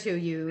 Here's who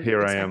you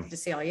expected to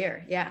see all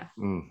year. Yeah.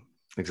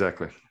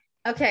 Exactly.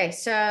 Okay.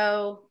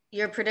 So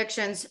your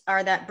predictions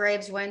are that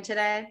Braves win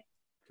today?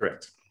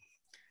 Correct.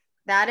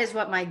 That is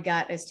what my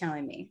gut is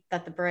telling me,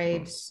 that the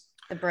Braves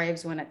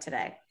win it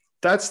today.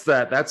 That's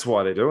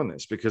why they're doing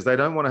this, because they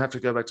don't want to have to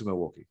go back to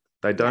Milwaukee.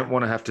 They don't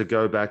want to have to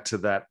go back to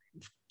that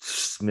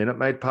Minute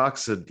Maid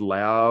Park's a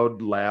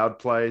loud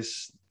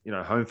place.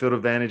 Home field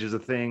advantage is a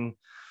thing,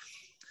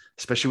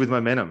 especially with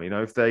momentum.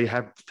 If they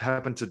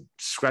happen to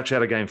scratch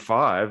out a game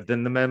 5,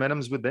 then the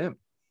momentum's with them.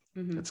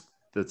 Mm-hmm.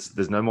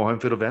 There's no more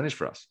home field advantage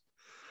for us.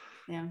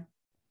 Yeah.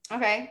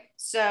 Okay.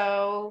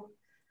 So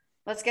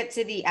let's get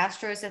to the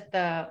Astros at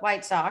the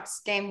White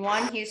Sox. Game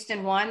 1,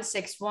 Houston won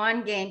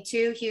 6-1. Game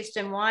 2,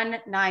 Houston won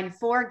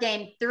 9-4.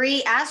 Game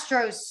 3,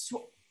 Astros.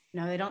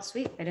 No, they don't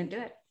sweep. They didn't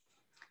do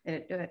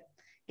it.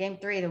 Game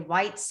 3, the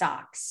White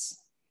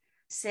Sox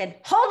said,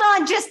 hold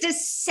on just a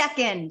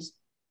second.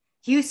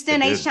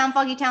 Houston, H-Town,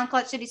 Foggy Town,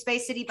 Clutch City,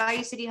 Space City,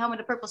 Bayou City, home of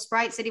the Purple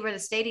Sprite, city where the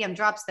stadium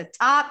drops the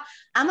top.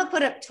 I'm going to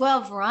put up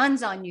 12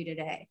 runs on you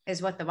today,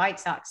 is what the White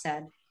Sox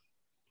said.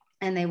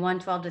 And they won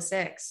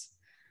 12-6.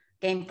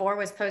 Game 4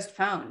 was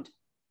postponed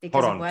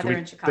because of weather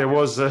in Chicago. There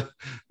was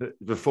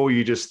before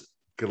you just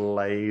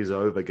glaze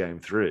over Game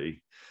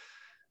 3,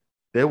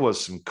 there was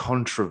some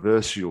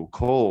controversial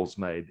calls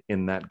made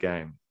in that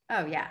game.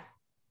 Oh, yeah.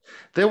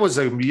 There was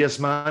a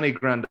Yasmani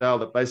Grandal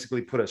that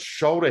basically put a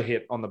shoulder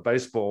hit on the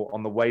baseball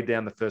on the way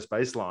down the first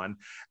baseline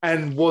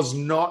and was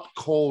not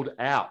called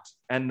out.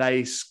 And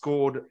they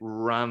scored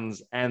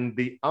runs. And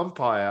the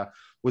umpire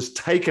was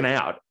taken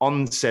out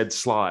on said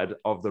slide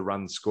of the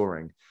run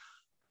scoring.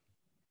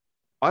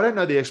 I don't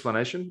know the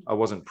explanation. I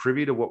wasn't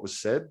privy to what was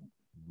said.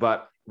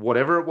 But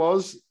whatever it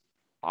was,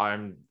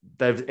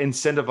 they've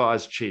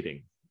incentivized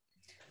cheating.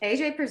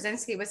 AJ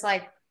Pierzynski was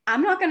like,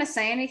 I'm not going to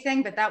say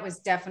anything, but that was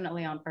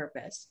definitely on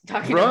purpose.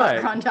 Talking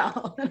about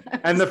Grandal.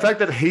 And the fact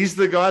that he's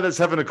the guy that's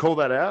having to call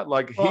that out,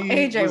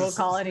 AJ will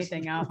call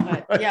anything out.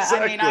 But yeah,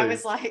 exactly. I mean, I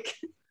was like,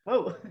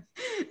 oh,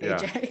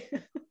 AJ. Yeah.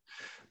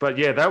 But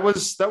yeah, that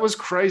was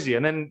crazy.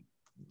 And then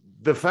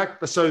the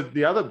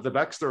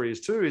backstory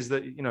is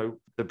that,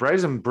 the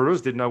Braves and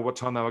Brewers didn't know what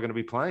time they were going to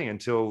be playing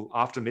until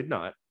after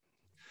midnight.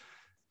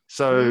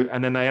 So,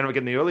 and then they ended up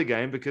getting the early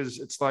game because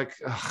it's like,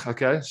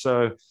 okay,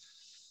 so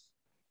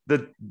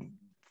the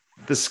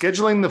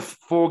scheduling the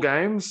 4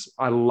 games,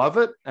 I love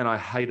it and I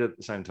hate it at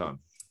the same time.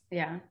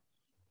 Yeah.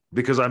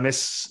 Because I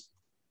miss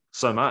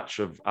so much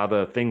of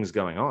other things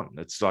going on.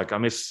 It's like I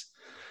miss,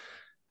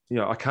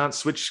 I can't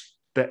switch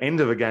the end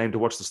of a game to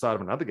watch the start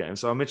of another game.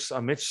 So I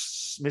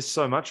miss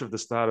so much of the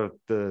start of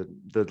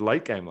the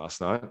late game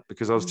last night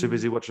because I was too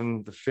busy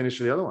watching the finish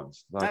of the other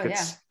ones.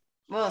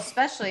 Well,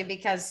 especially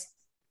because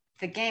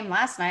the game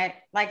last night,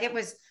 like it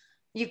was,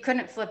 you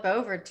couldn't flip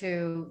over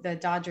to the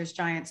Dodgers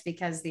Giants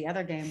because the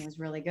other game was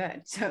really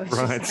good. So it's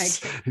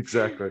just like,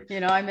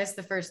 exactly. I missed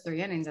the first 3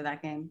 innings of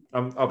that game.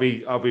 I'll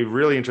be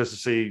really interested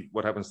to see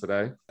what happens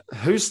today.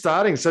 Who's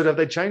starting? So have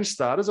they changed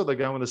starters or are they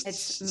going with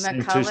It's two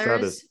McCullers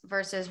starters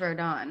versus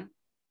Rodon?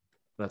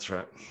 That's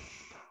right.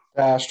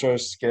 The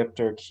Astros skipped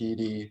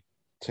Urquidy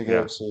to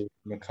go to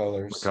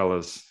McCullers.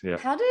 McCullers, yeah.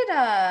 How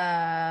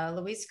did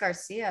Luis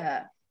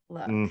Garcia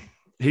look?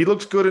 He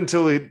looked good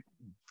until he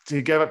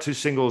gave up 2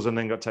 singles and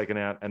then got taken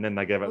out, and then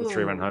they gave up the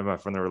 3-run homer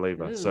from the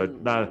reliever. So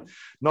no,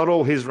 not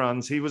all his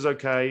runs. He was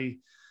okay,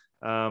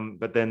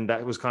 but then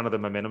that was kind of the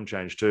momentum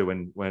change too.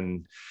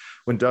 When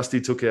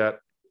Dusty took out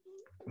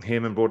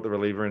him and brought the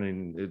reliever in,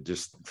 and it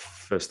just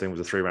first thing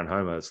was a 3-run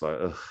homer. It's like,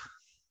 ugh.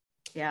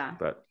 Yeah.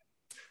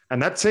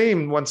 And that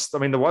team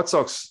the White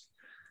Sox,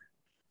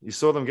 you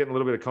saw them getting a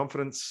little bit of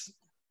confidence,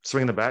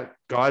 swinging the bat.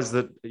 Guys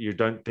that you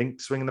don't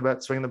think swinging the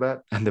bat,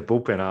 and the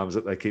bullpen arms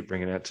that they keep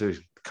bringing out too.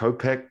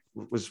 Kopech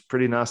was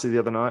pretty nasty the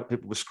other night.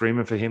 People were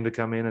screaming for him to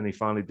come in, and he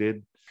finally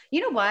did.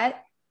 You know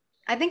what?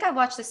 I think I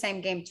watched the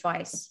same game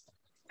twice.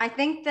 I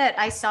think that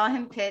I saw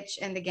him pitch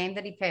in the game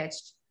that he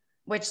pitched,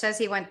 which says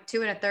he went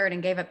 2 1/3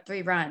 and gave up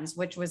 3 runs,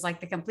 which was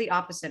like the complete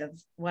opposite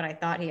of what I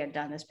thought he had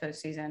done this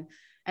postseason.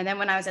 And then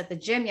when I was at the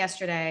gym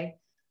yesterday,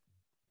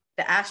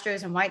 the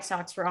Astros and White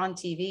Sox were on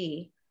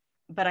TV,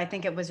 but I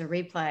think it was a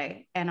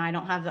replay, and I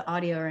don't have the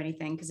audio or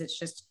anything because it's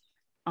just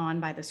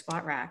on by the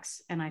squat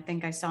racks. And I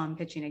think I saw him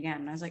pitching again.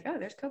 And I was like, oh,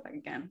 there's Kopech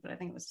again. But I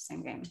think it was the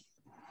same game.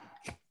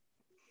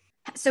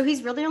 So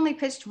he's really only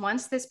pitched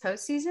once this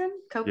postseason,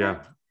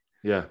 Kopech?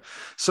 Yeah.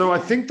 So I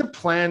think the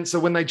plan,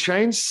 so when they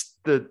changed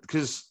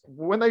because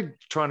when they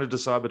trying to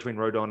decide between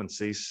Rodon and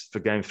Cease for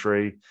game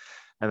 3,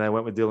 and they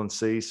went with Dylan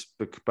Cease,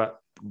 but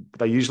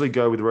they usually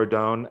go with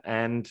Rodon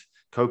and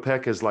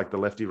Kopech as like the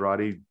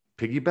lefty-righty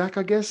piggyback,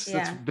 I guess.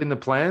 Yeah. That's been the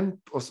plan.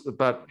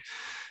 But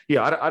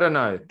yeah, I don't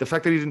know. The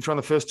fact that he didn't throw in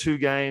the first 2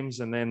 games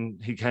and then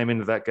he came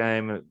into that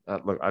game.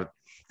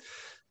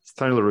 It's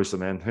Tony La Russa,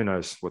 man. Who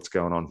knows what's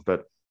going on?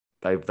 But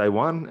they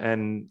won,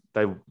 and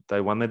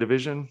they won their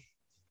division.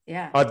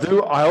 Yeah.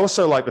 I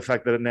also like the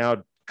fact that it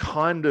now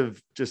kind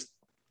of just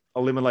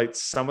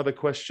eliminates some of the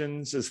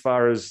questions as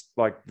far as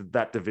like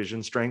that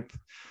division strength.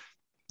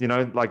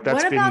 Like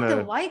that's been. What about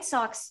the White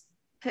Sox?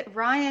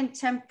 Ryan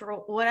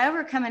Temporal,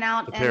 whatever, coming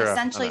out and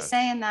essentially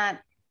saying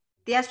that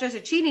the Astros are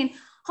cheating.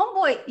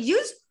 Homeboy,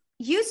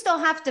 you still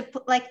have to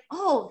put like,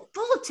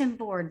 bulletin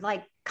board.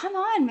 Like, come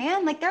on,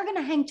 man. Like, they're going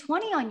to hang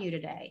 20 on you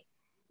today.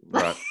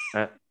 Right.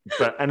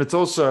 And it's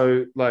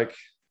also like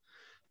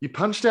you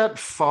punched out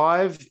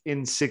 5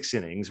 in 6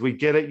 innings. We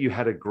get it. You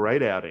had a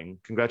great outing.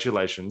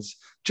 Congratulations.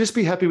 Just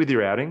be happy with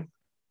your outing.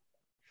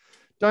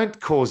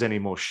 Don't cause any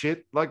more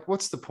shit. Like,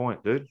 what's the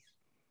point, dude?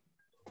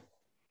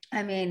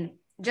 I mean,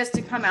 just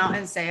to come out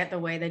and say it the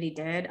way that he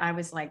did, I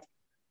was like,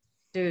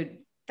 dude,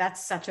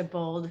 that's such a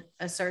bold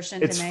assertion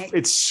to make.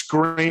 It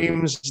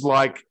screams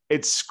like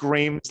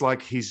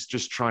he's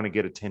just trying to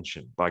get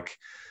attention. Like,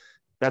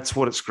 that's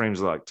what it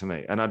screams like to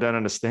me. And I don't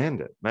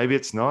understand it. Maybe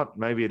it's not,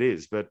 maybe it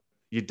is, but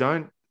you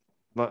don't,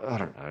 I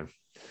don't know.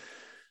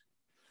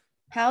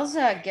 How's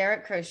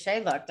Garrett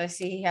Crochet looked? I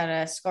see he had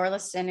a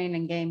scoreless inning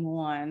in game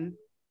 1.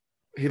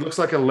 He looks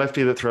like a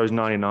lefty that throws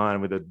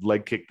 99 with a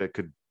leg kick that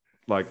could,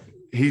 like,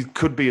 he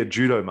could be a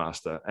judo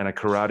master and a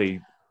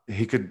karate.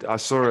 I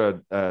saw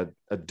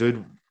a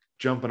dude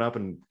jumping up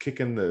and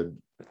kicking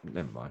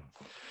never mind.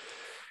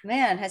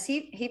 Man, has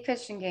he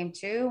pitched in game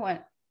 2,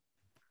 went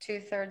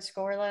 2/3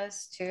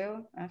 scoreless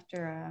too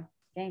after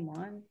game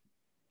 1.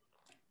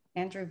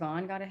 Andrew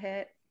Vaughn got a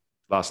hit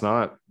last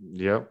night.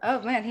 Yep.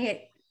 Oh man,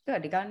 he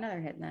got another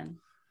hit then.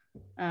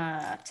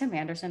 Tim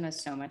Anderson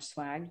has so much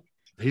swag.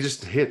 He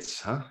just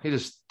hits, huh? He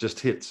just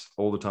hits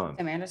all the time.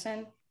 Tim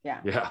Anderson?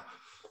 Yeah.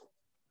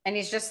 And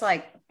he's just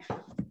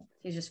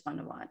fun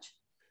to watch.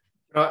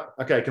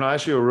 Okay, can I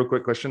ask you a real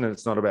quick question? And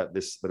it's not about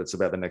this, but it's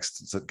about the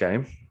next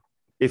game.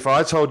 If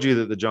I told you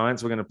that the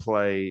Giants were going to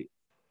play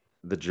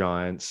the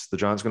Giants were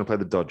going to play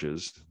the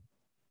Dodgers,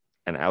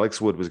 and Alex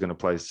Wood was going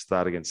to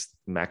start against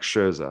Max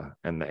Scherzer,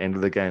 and the end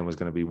of the game was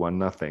going to be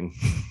 1-0,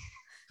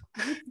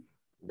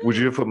 would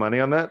you have put money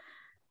on that?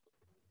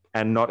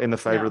 And not in the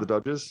favor of the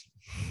Dodgers?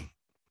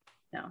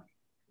 No.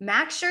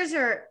 Max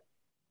Scherzer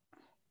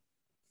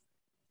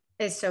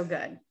is so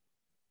good.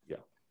 Yeah.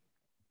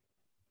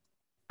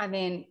 I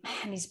mean,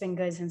 and he's been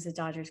good since the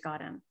Dodgers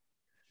got him.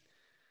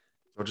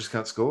 Dodgers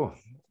can't score.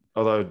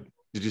 Although,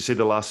 did you see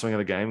the last swing of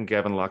the game?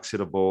 Gavin Lux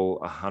hit a ball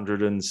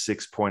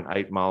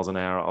 106.8 miles an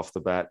hour off the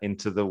bat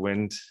into the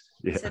wind.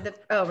 Yeah.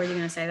 Were you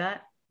going to say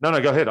that? No,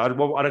 go ahead. I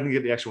didn't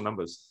get the actual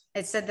numbers.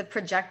 It said the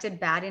projected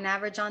batting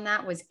average on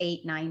that was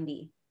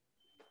 890.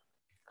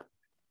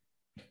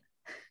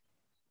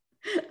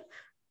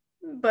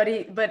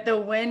 but the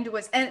wind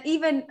was, and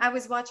even I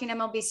was watching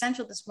MLB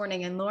Central this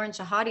morning, and Lauren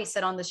Shahadi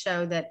said on the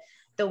show that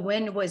the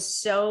wind was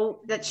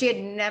so that she had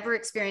never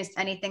experienced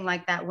anything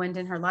like that wind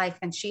in her life.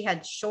 And she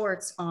had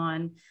shorts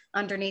on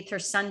underneath her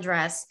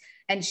sundress.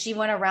 And she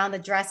went around the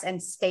dress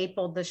and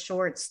stapled the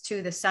shorts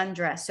to the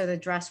sundress so the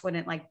dress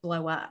wouldn't like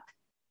blow up.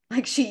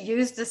 Like she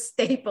used a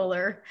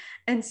stapler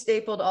and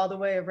stapled all the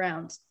way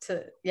around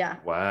to, yeah.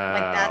 Wow.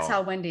 Like that's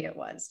how windy it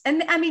was.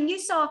 And I mean, you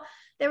saw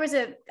there was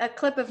a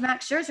clip of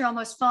Max Scherzer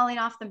almost falling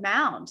off the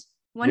mound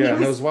when he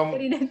was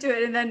getting into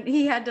it. And then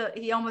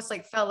he almost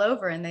like fell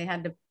over and they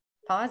had to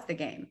pause the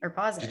game or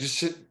pause it.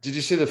 Did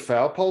you see the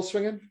foul pole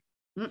swinging?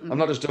 I'm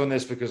not just doing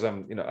this because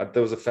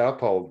there was a foul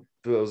pole.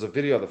 There was a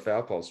video of the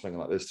foul pole swinging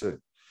like this too.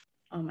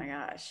 Oh my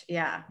gosh.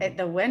 Yeah.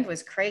 The wind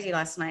was crazy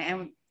last night.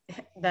 And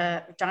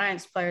the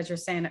Giants players were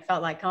saying it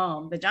felt like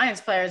home. The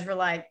Giants players were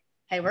like,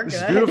 hey, we're good.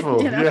 It's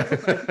beautiful.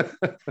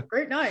 Yeah.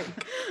 Great night.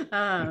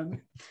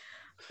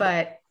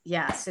 But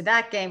yeah, so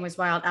that game was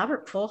wild.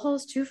 Albert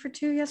Pujols 2 for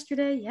 2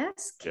 yesterday.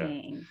 Yes,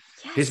 King. Yeah.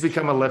 Yes, he's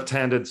become a King.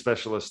 left-handed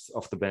specialist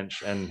off the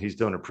bench, and he's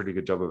doing a pretty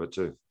good job of it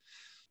too.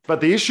 But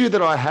the issue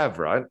that I have,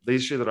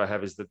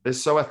 is that they're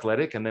so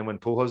athletic, and then when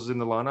Pujols is in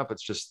the lineup,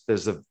 it's just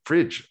there's a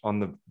fridge on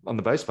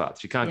the base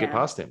paths. You can't get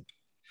past him.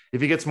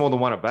 If he gets more than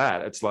one at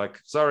bat, it's like,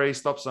 sorry,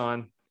 stop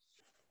sign.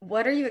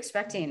 What are you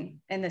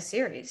expecting in the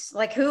series?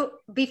 Like who,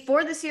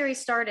 before the series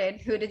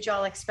started, who did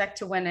y'all expect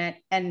to win it?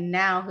 And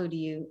now who do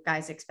you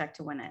guys expect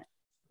to win it?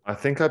 I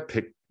think I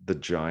picked the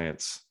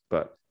Giants,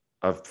 but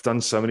I've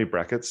done so many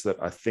brackets that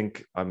I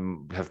think I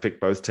have picked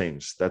both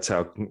teams. That's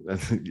how,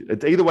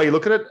 either way you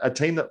look at it, a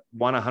team that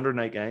won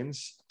 108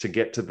 games to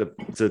get to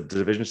the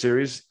division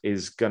series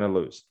is going to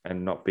lose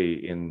and not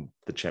be in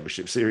the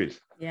championship series.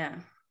 Yeah.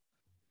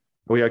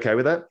 Are we okay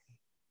with that?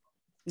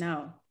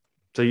 No.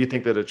 So you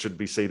think that it should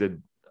be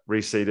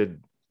reseeded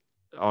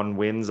on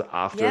wins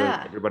after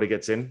everybody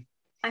gets in?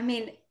 I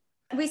mean,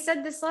 we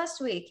said this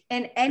last week.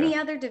 In any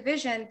other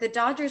division, the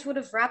Dodgers would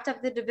have wrapped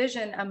up the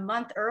division a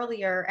month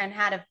earlier and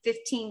had a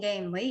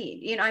 15-game lead.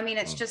 You know, I mean,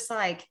 it's just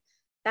like,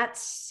 that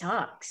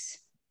sucks.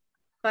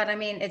 But I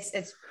mean,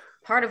 it's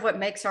part of what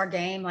makes our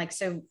game like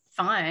so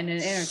fun and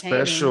entertaining.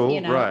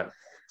 Special, right.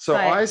 So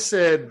I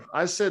said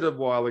a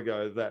while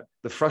ago that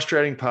the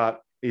frustrating part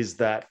is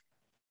that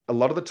a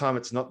lot of the time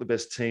it's not the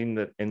best team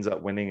that ends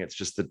up winning. It's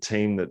just the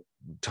team that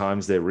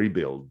times their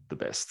rebuild the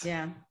best.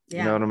 Yeah.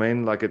 You know what I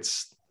mean? Like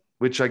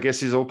which I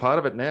guess is all part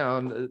of it now.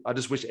 And I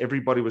just wish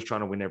everybody was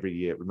trying to win every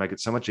year. It would make it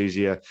so much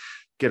easier.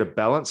 Get a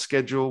balanced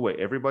schedule where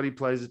everybody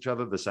plays each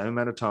other the same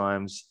amount of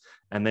times.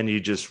 And then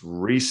you just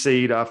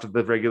reseed after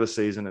the regular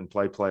season and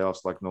play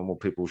playoffs like normal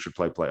people should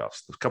play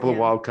playoffs. There's a couple of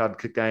wild card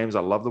games.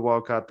 I love the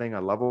wild card thing. I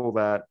love all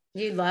that.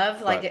 You love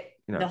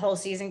the whole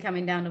season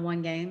coming down to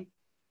one game?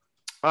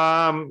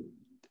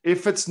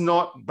 If it's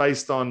not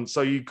based on,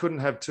 so you couldn't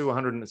have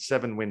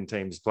 207 win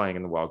teams playing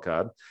in the wild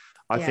card.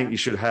 I think you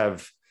should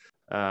have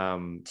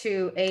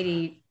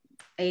 280,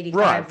 85.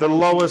 Right. The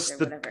lowest,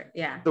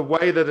 the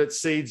way that it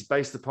seeds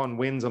based upon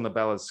wins on the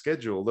ballot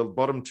schedule, the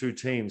bottom 2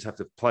 teams have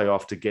to play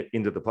off to get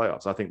into the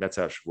playoffs. I think that's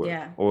how it should work.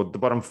 Yeah. Or the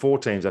bottom 4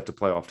 teams have to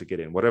play off to get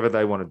in, whatever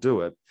they want to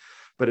do it.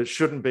 But it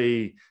shouldn't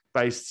be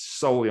based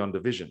solely on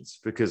divisions,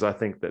 because I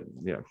think that,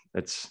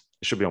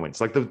 it should be on wins.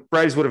 Like the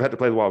Braves would have had to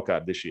play the wild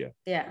card this year.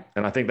 Yeah.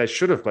 And I think they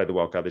should have played the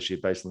wild card this year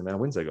based on the amount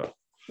of wins they got.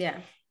 Yeah.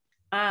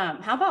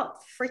 How about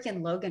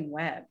freaking Logan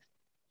Webb?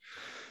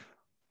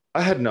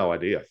 I had no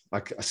idea.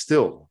 Like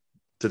still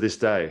to this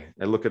day,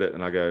 I look at it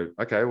and I go,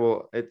 okay,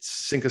 well, it's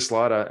sinker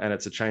slider and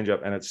it's a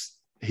changeup and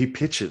he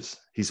pitches.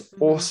 He's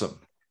awesome.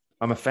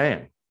 I'm a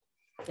fan.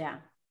 Yeah.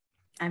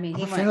 I mean,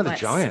 I'm a fan of the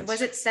Giants.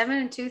 Was it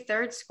 7 2/3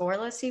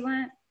 scoreless he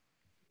went?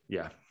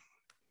 Yeah.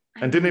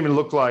 And didn't even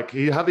look like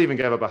he hardly even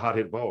gave up a hard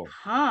hit ball.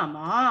 Come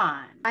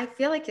on. I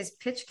feel like his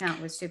pitch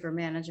count was super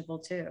manageable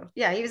too.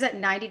 Yeah, he was at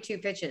 92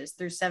 pitches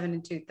through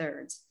 7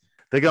 2/3.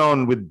 They're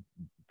going with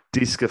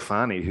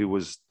DeScafani, who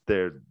was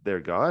their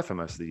guy for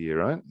most of the year,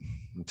 right?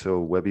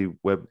 Until Webb,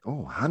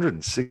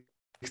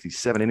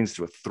 167 innings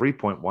to a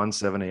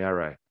 3.17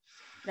 ERA.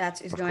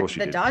 That's who's going.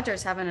 The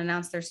Dodgers haven't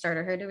announced their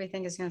starter. Who do we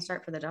think is going to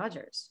start for the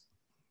Dodgers?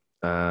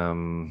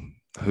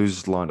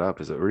 Who's lined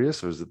up? Is it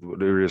Urias, or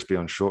would Urias be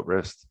on short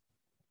rest?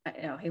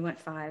 No, he went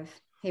 5.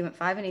 He went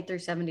 5 and he threw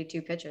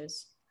 72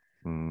 pitches.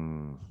 I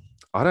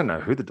don't know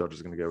who the Dodgers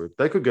are going to go with.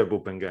 They could go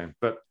bullpen game,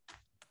 but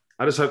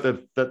I just hope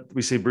that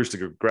we see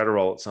Brewster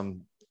Gratterall at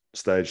some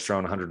stage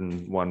throwing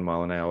 101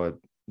 mile an hour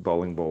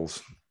bowling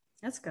balls.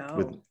 Let's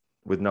go.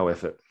 With no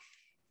effort.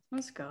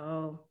 Let's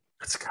go.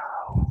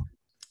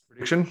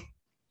 Prediction?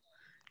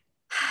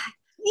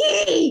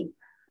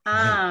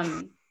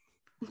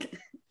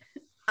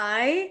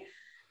 I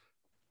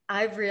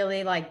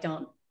really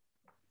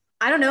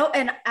I don't know.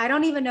 And I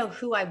don't even know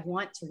who I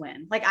want to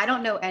win. Like, I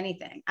don't know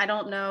anything. I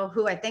don't know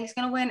who I think is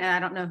going to win. And I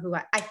don't know who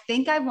I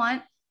think I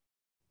want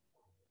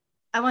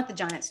the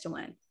Giants to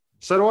win.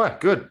 So do I.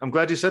 Good. I'm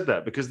glad you said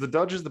that, because the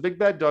Dodgers, the big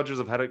bad Dodgers,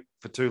 have had it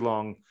for too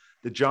long.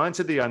 The Giants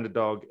are the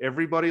underdog.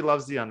 Everybody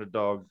loves the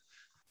underdog.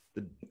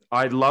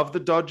 I love the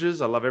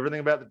Dodgers. I love everything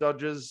about the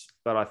Dodgers,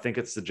 but I think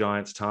it's the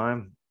Giants'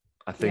 time.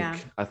 I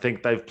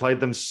think they've played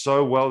them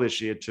so well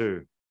this year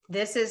too.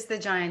 This is the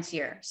Giants'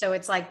 year. So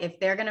it's like if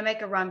they're going to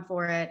make a run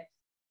for it,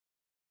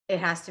 it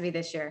has to be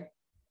this year.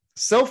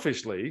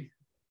 Selfishly,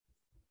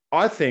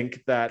 I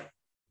think the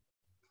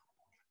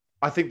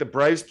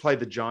Braves play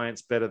the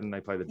Giants better than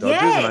they play the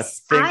Dodgers.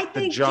 Yes, and I think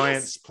the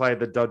Giants play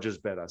the Dodgers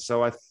better.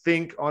 So I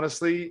think,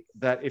 honestly,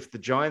 that if the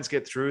Giants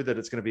get through, that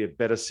it's going to be a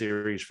better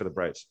series for the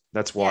Braves.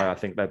 That's why I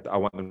think that I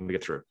want them to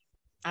get through.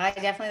 I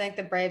definitely think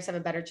the Braves have a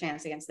better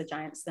chance against the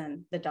Giants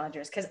than the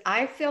Dodgers, because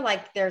I feel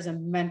like there's a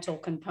mental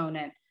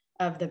component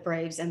of the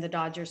Braves and the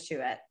Dodgers to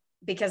it,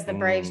 because the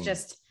Braves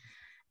just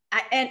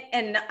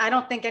and I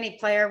don't think any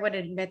player would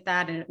admit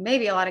that, and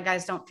maybe a lot of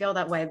guys don't feel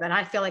that way, but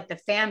I feel like the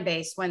fan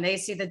base, when they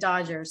see the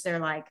Dodgers, they're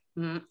like,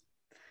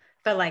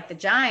 But like the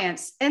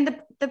Giants and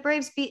the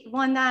Braves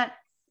won that.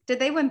 Did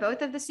they win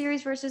both of the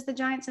series versus the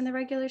Giants in the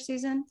regular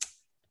season?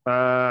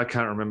 I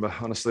can't remember,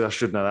 honestly. I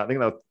should know that. I think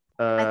that.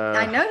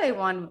 I know they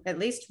won at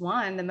least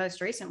one, the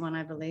most recent one,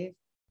 I believe.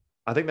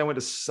 I think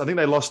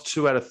they lost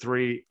 2 out of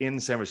 3 in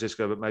San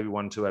Francisco, but maybe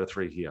 1, 2 out of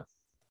 3 here.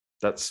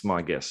 That's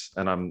my guess,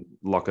 and I'm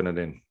locking it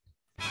in.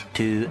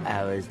 2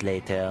 hours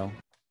later.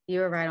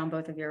 You were right on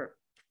both of your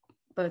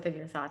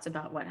thoughts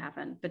about what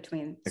happened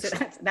between. So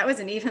that was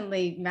an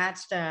evenly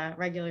matched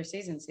regular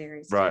season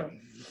series, too. Right?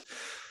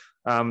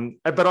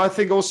 But I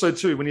think also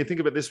too, when you think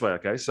of it this way,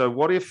 okay, so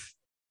what if?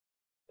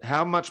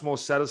 How much more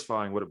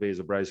satisfying would it be as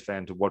a Braves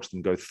fan to watch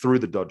them go through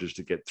the Dodgers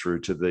to get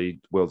through to the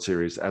World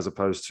Series, as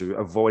opposed to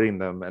avoiding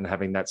them and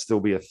having that still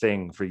be a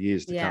thing for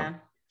years to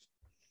come?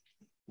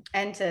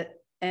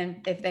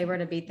 And if they were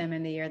to beat them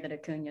in the year that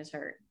Acuna's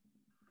hurt,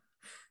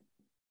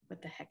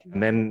 what the heck?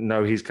 And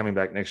then he's coming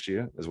back next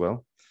year as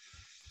well.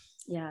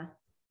 Yeah.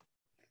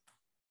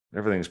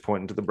 Everything's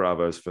pointing to the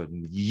Bravos for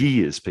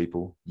years,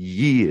 people.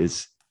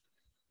 Years.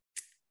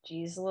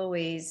 Jeez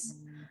Louise.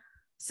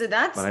 So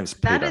that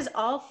is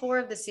all 4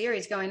 of the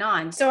series going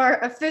on. So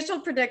our official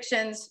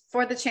predictions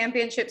for the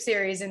championship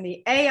series in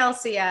the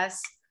ALCS,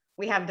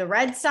 we have the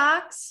Red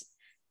Sox,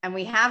 and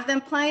we have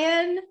them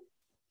playing.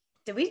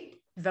 Did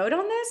we vote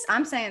on this?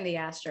 I'm saying the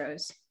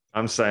Astros.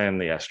 I'm saying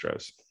the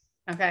Astros.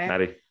 Okay.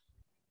 Maddie?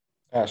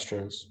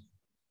 Astros.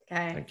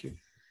 Okay. Thank you.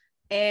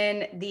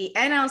 In the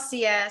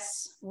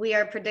NLCS, we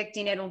are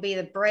predicting it will be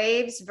the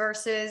Braves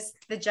versus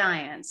the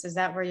Giants. Is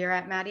that where you're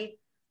at, Maddie?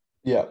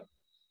 Yeah.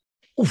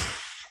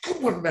 Oof. Good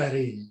one,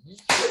 Maddie.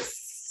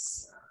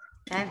 Yes.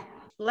 Okay.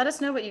 Let us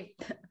know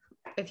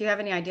if you have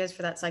any ideas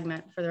for that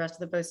segment for the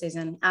rest of the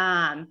postseason.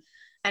 And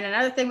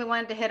another thing we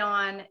wanted to hit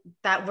on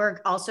that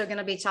we're also going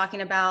to be talking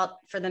about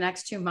for the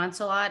next 2 months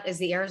a lot is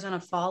the Arizona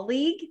Fall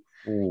League.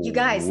 Ooh, you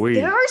guys,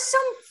 there are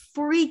some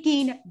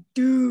freaking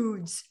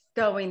dudes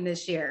going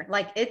this year.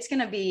 Like, it's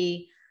going to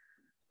be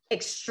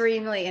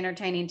extremely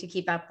entertaining to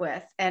keep up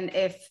with. And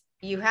if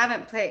you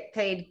haven't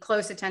paid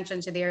close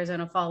attention to the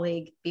Arizona Fall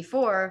League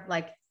before,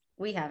 like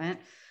we haven't,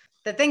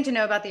 the thing to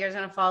know about the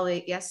Arizona Fall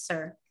League, yes,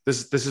 sir.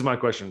 This is my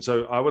question.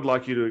 So I would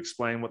like you to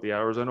explain what the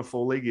Arizona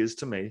Fall League is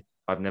to me.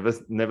 I've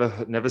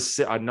never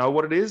said, I know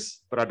what it is,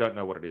 but I don't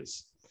know what it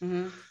is.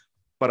 Mm-hmm.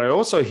 But I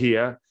also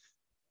hear,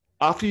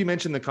 after you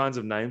mention the kinds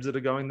of names that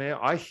are going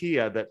there, I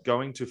hear that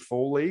going to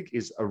Fall League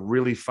is a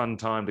really fun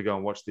time to go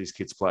and watch these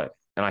kids play.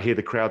 And I hear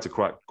the crowds are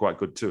quite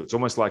good too. It's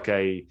almost like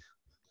a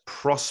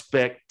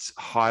prospect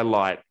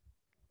highlight.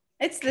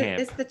 It's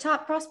the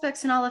top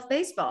prospects in all of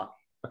baseball.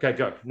 Okay,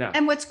 go now.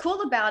 And what's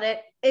cool about it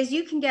is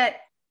you can get,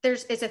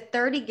 it's a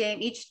 30 game,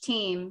 each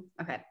team.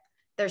 Okay.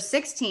 There's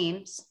 6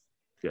 teams.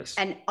 Yes.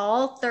 And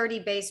all 30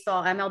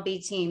 baseball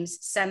MLB teams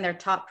send their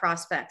top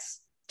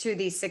prospects to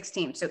these 6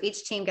 teams. So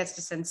each team gets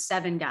to send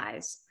 7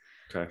 guys.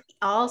 Okay.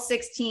 All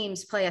 6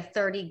 teams play a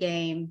 30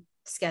 game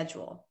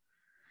schedule.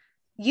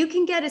 You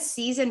can get a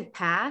season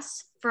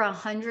pass for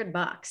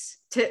 $100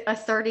 to a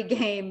 30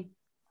 game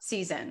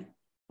season.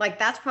 Like,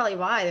 that's probably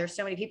why there's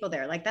so many people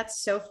there. Like,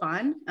 that's so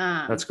fun.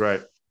 That's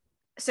great.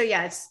 So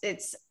yeah,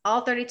 it's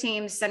all 30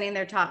 teams sending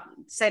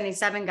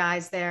 7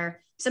 guys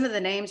there. Some of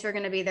the names who are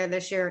going to be there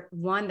this year.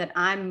 One that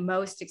I'm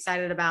most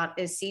excited about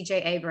is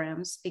CJ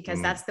Abrams,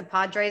 because that's the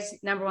Padres'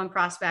 #1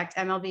 prospect,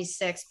 MLB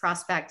 6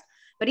 prospect,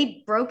 but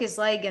he broke his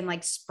leg and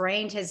like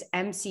sprained his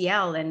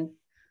MCL in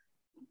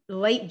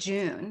late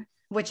June,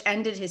 which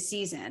ended his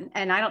season.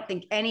 And I don't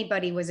think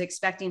anybody was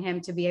expecting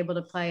him to be able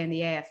to play in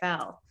the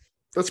AFL.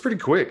 That's pretty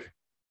quick.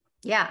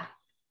 Yeah.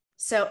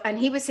 So, and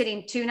he was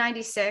hitting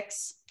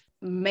 296,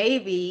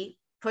 maybe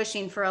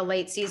pushing for a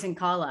late season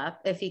call up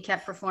if he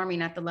kept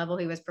performing at the level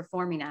he was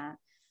performing at.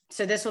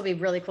 So this will be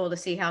really cool to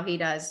see how he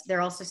does.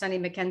 They're also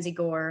sending Mackenzie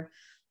Gore,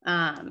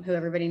 who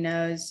everybody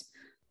knows.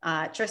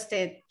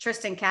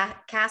 Tristan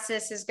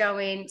Cassis is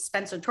going,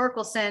 Spencer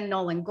Torkelson,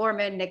 Nolan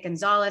Gorman, Nick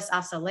Gonzalez,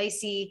 Asa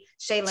Lacey,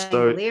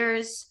 Shaylin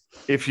Lears.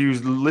 If you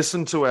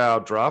listen to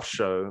our draft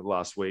show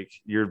last week,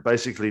 you're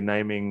basically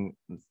naming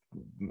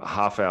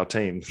half our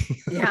team.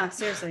 Yeah,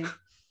 seriously.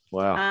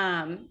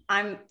 Wow.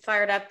 I'm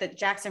fired up that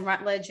Jackson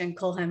Rutledge and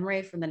Cole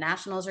Henry from the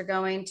Nationals are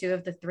going, 2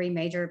 of the 3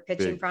 major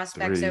pitching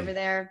prospects over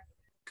there.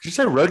 Did you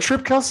say road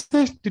trip,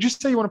 Kelsey? Did you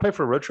say you want to pay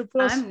for a road trip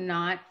for us? I'm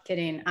not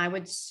kidding. I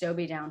would so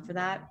be down for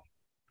that.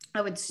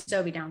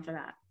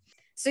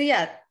 So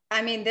yeah,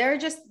 I mean, there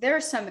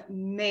are some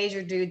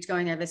major dudes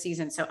going there this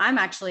season. So I'm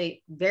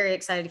actually very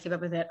excited to keep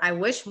up with it. I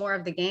wish more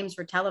of the games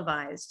were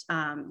televised,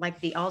 like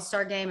the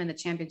All-Star game and the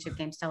championship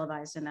games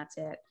televised, and that's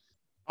it.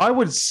 I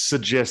would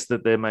suggest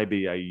that there may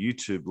be a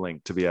YouTube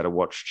link to be able to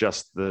watch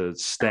just the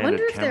standard I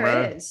wonder if camera.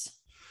 there is.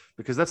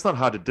 Because that's not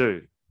hard to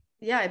do.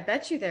 Yeah, I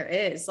bet you there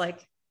is.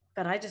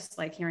 But I just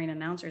like hearing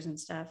announcers and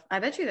stuff. I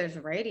bet you there's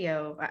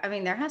radio. I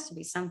mean, there has to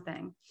be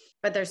something.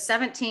 But there's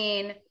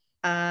 17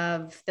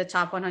 of the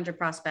top 100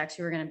 prospects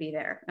who are going to be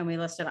there. And we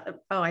listed,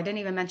 I didn't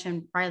even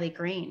mention Riley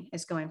Green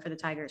is going for the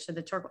Tigers. So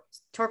the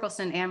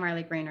Torkelson and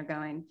Riley Green are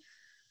going.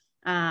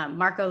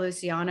 Marco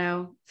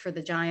Luciano for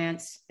the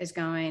Giants is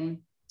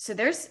going. So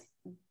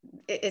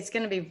it's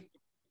going to be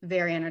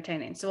very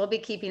entertaining. So we'll be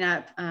keeping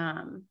up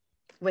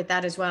with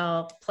that as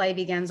well. Play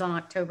begins on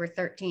October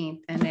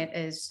 13th and it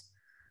is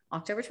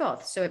October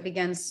 12th. So it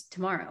begins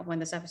tomorrow when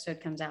this episode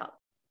comes out.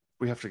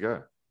 We have to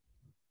go.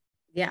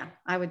 Yeah,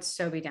 I would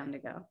so be down to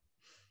go.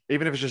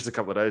 Even if it's just a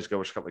couple of days, go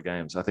watch a couple of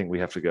games. I think we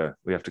have to go.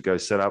 We have to go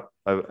set up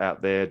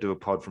out there, do a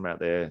pod from out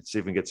there, see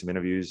if we can get some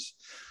interviews.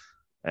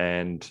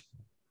 And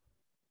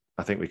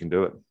I think we can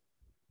do it.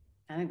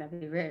 I think that'd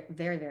be very,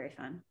 very, very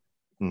fun.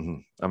 Mm-hmm.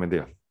 I'm in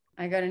there.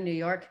 I go to New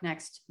York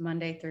next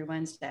Monday through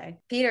Wednesday.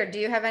 Peter, do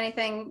you have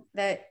anything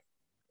that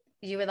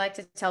you would like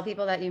to tell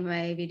people that you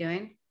may be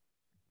doing?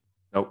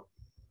 Nope.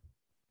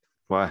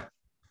 Why?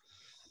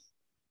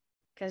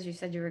 Because you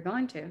said you were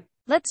going to.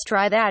 Let's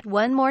try that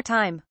one more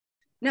time.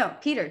 No,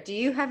 Peter, do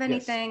you have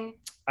anything?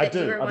 I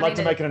do. I'd like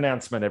to make an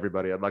announcement,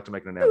 everybody. I'd like to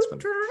make an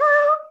announcement.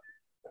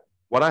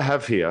 What I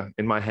have here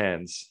in my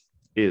hands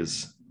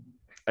is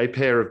a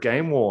pair of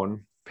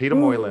game-worn Peter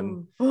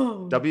Moylan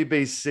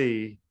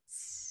WBC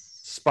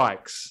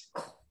spikes,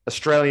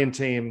 Australian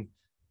team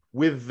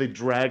with the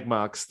drag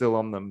marks still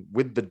on them,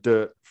 with the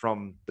dirt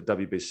from the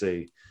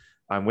WBC.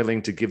 I'm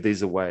willing to give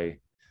these away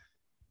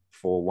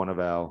for one of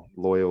our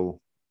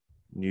loyal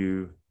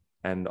new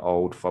and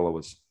old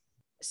followers.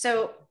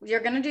 So you're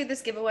going to do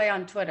this giveaway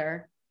on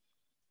Twitter.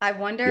 I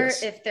wonder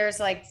if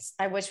there's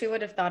I wish we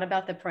would have thought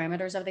about the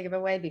parameters of the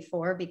giveaway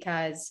before,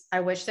 because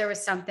I wish there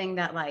was something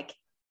that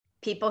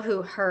people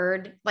who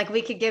heard,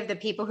 we could give the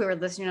people who are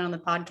listening on the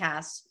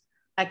podcast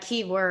a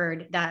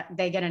keyword that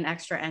they get an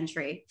extra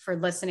entry for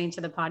listening to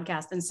the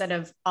podcast instead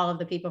of all of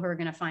the people who are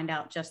going to find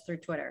out just through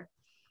Twitter.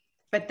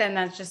 But then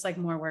that's just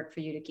more work for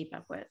you to keep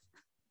up with.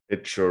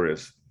 It sure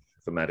is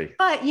for Maddie.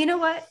 But you know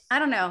what? I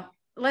don't know.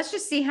 Let's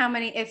just see how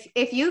many,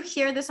 if you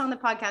hear this on the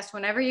podcast,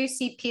 whenever you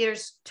see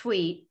Peter's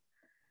tweet,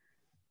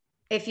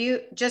 if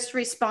you just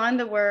respond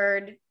the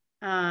word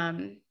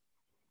pineapple.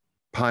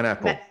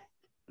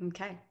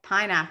 Okay.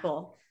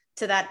 Pineapple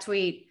to that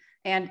tweet.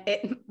 And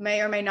it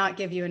may or may not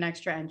give you an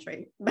extra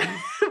entry,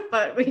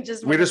 but we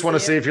just want to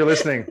see if you're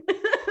listening.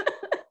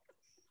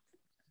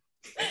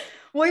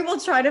 We will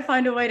try to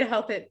find a way to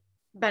help it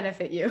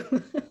benefit you.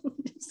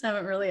 Just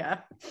haven't really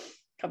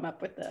come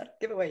up with the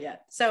giveaway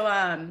yet.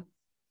 So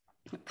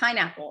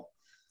pineapple.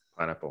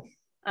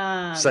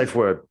 Safe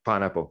word,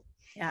 pineapple.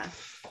 Yeah.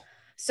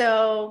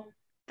 So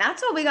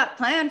that's what we got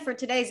planned for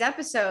today's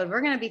episode. We're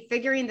going to be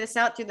figuring this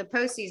out through the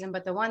postseason,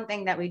 but the one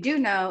thing that we do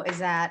know is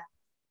that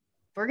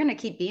we're going to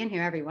keep being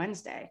here every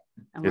Wednesday,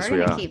 and we're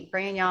going to keep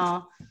bringing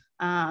y'all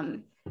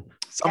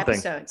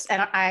episodes.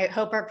 And I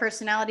hope our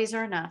personalities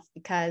are enough,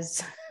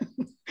 because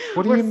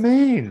what do you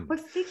mean? We're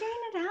figuring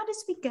it out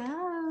as we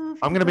go.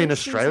 I'm going to be in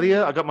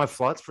Australia. I got my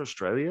flights for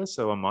Australia,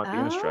 so I might be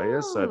in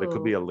Australia. So there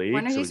could be a league.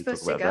 When are you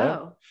supposed to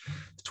go?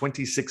 The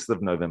 26th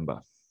of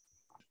November.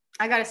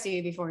 I got to see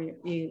you before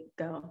you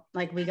go.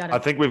 I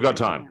think we've got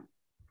time.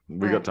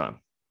 Got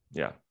time.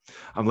 Yeah.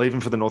 I'm leaving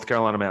for the North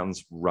Carolina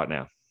mountains right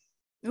now.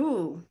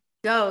 Ooh,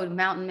 go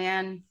mountain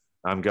man.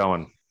 I'm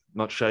going.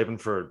 Not shaving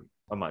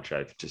I might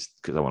shave just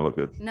because I want to look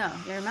good. No,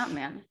 you're a mountain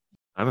man.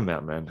 I'm a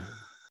mountain man.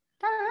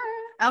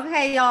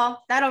 Okay, y'all.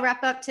 That'll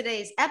wrap up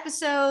today's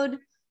episode.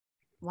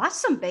 Watch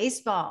some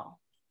baseball.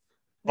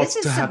 This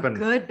is some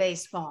good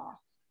baseball.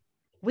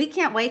 We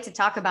can't wait to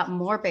talk about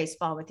more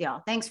baseball with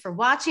y'all. Thanks for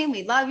watching.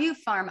 We love you.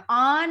 Farm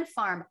on,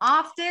 farm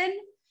often.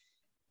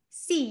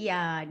 See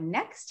ya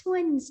next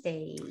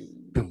Wednesday.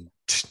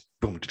 That's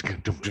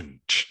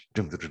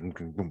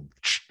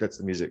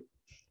the music.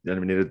 You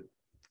don't even need it.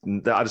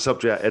 I just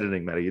helped you out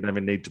editing, Maddie. You don't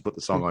even need to put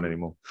the song on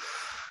anymore.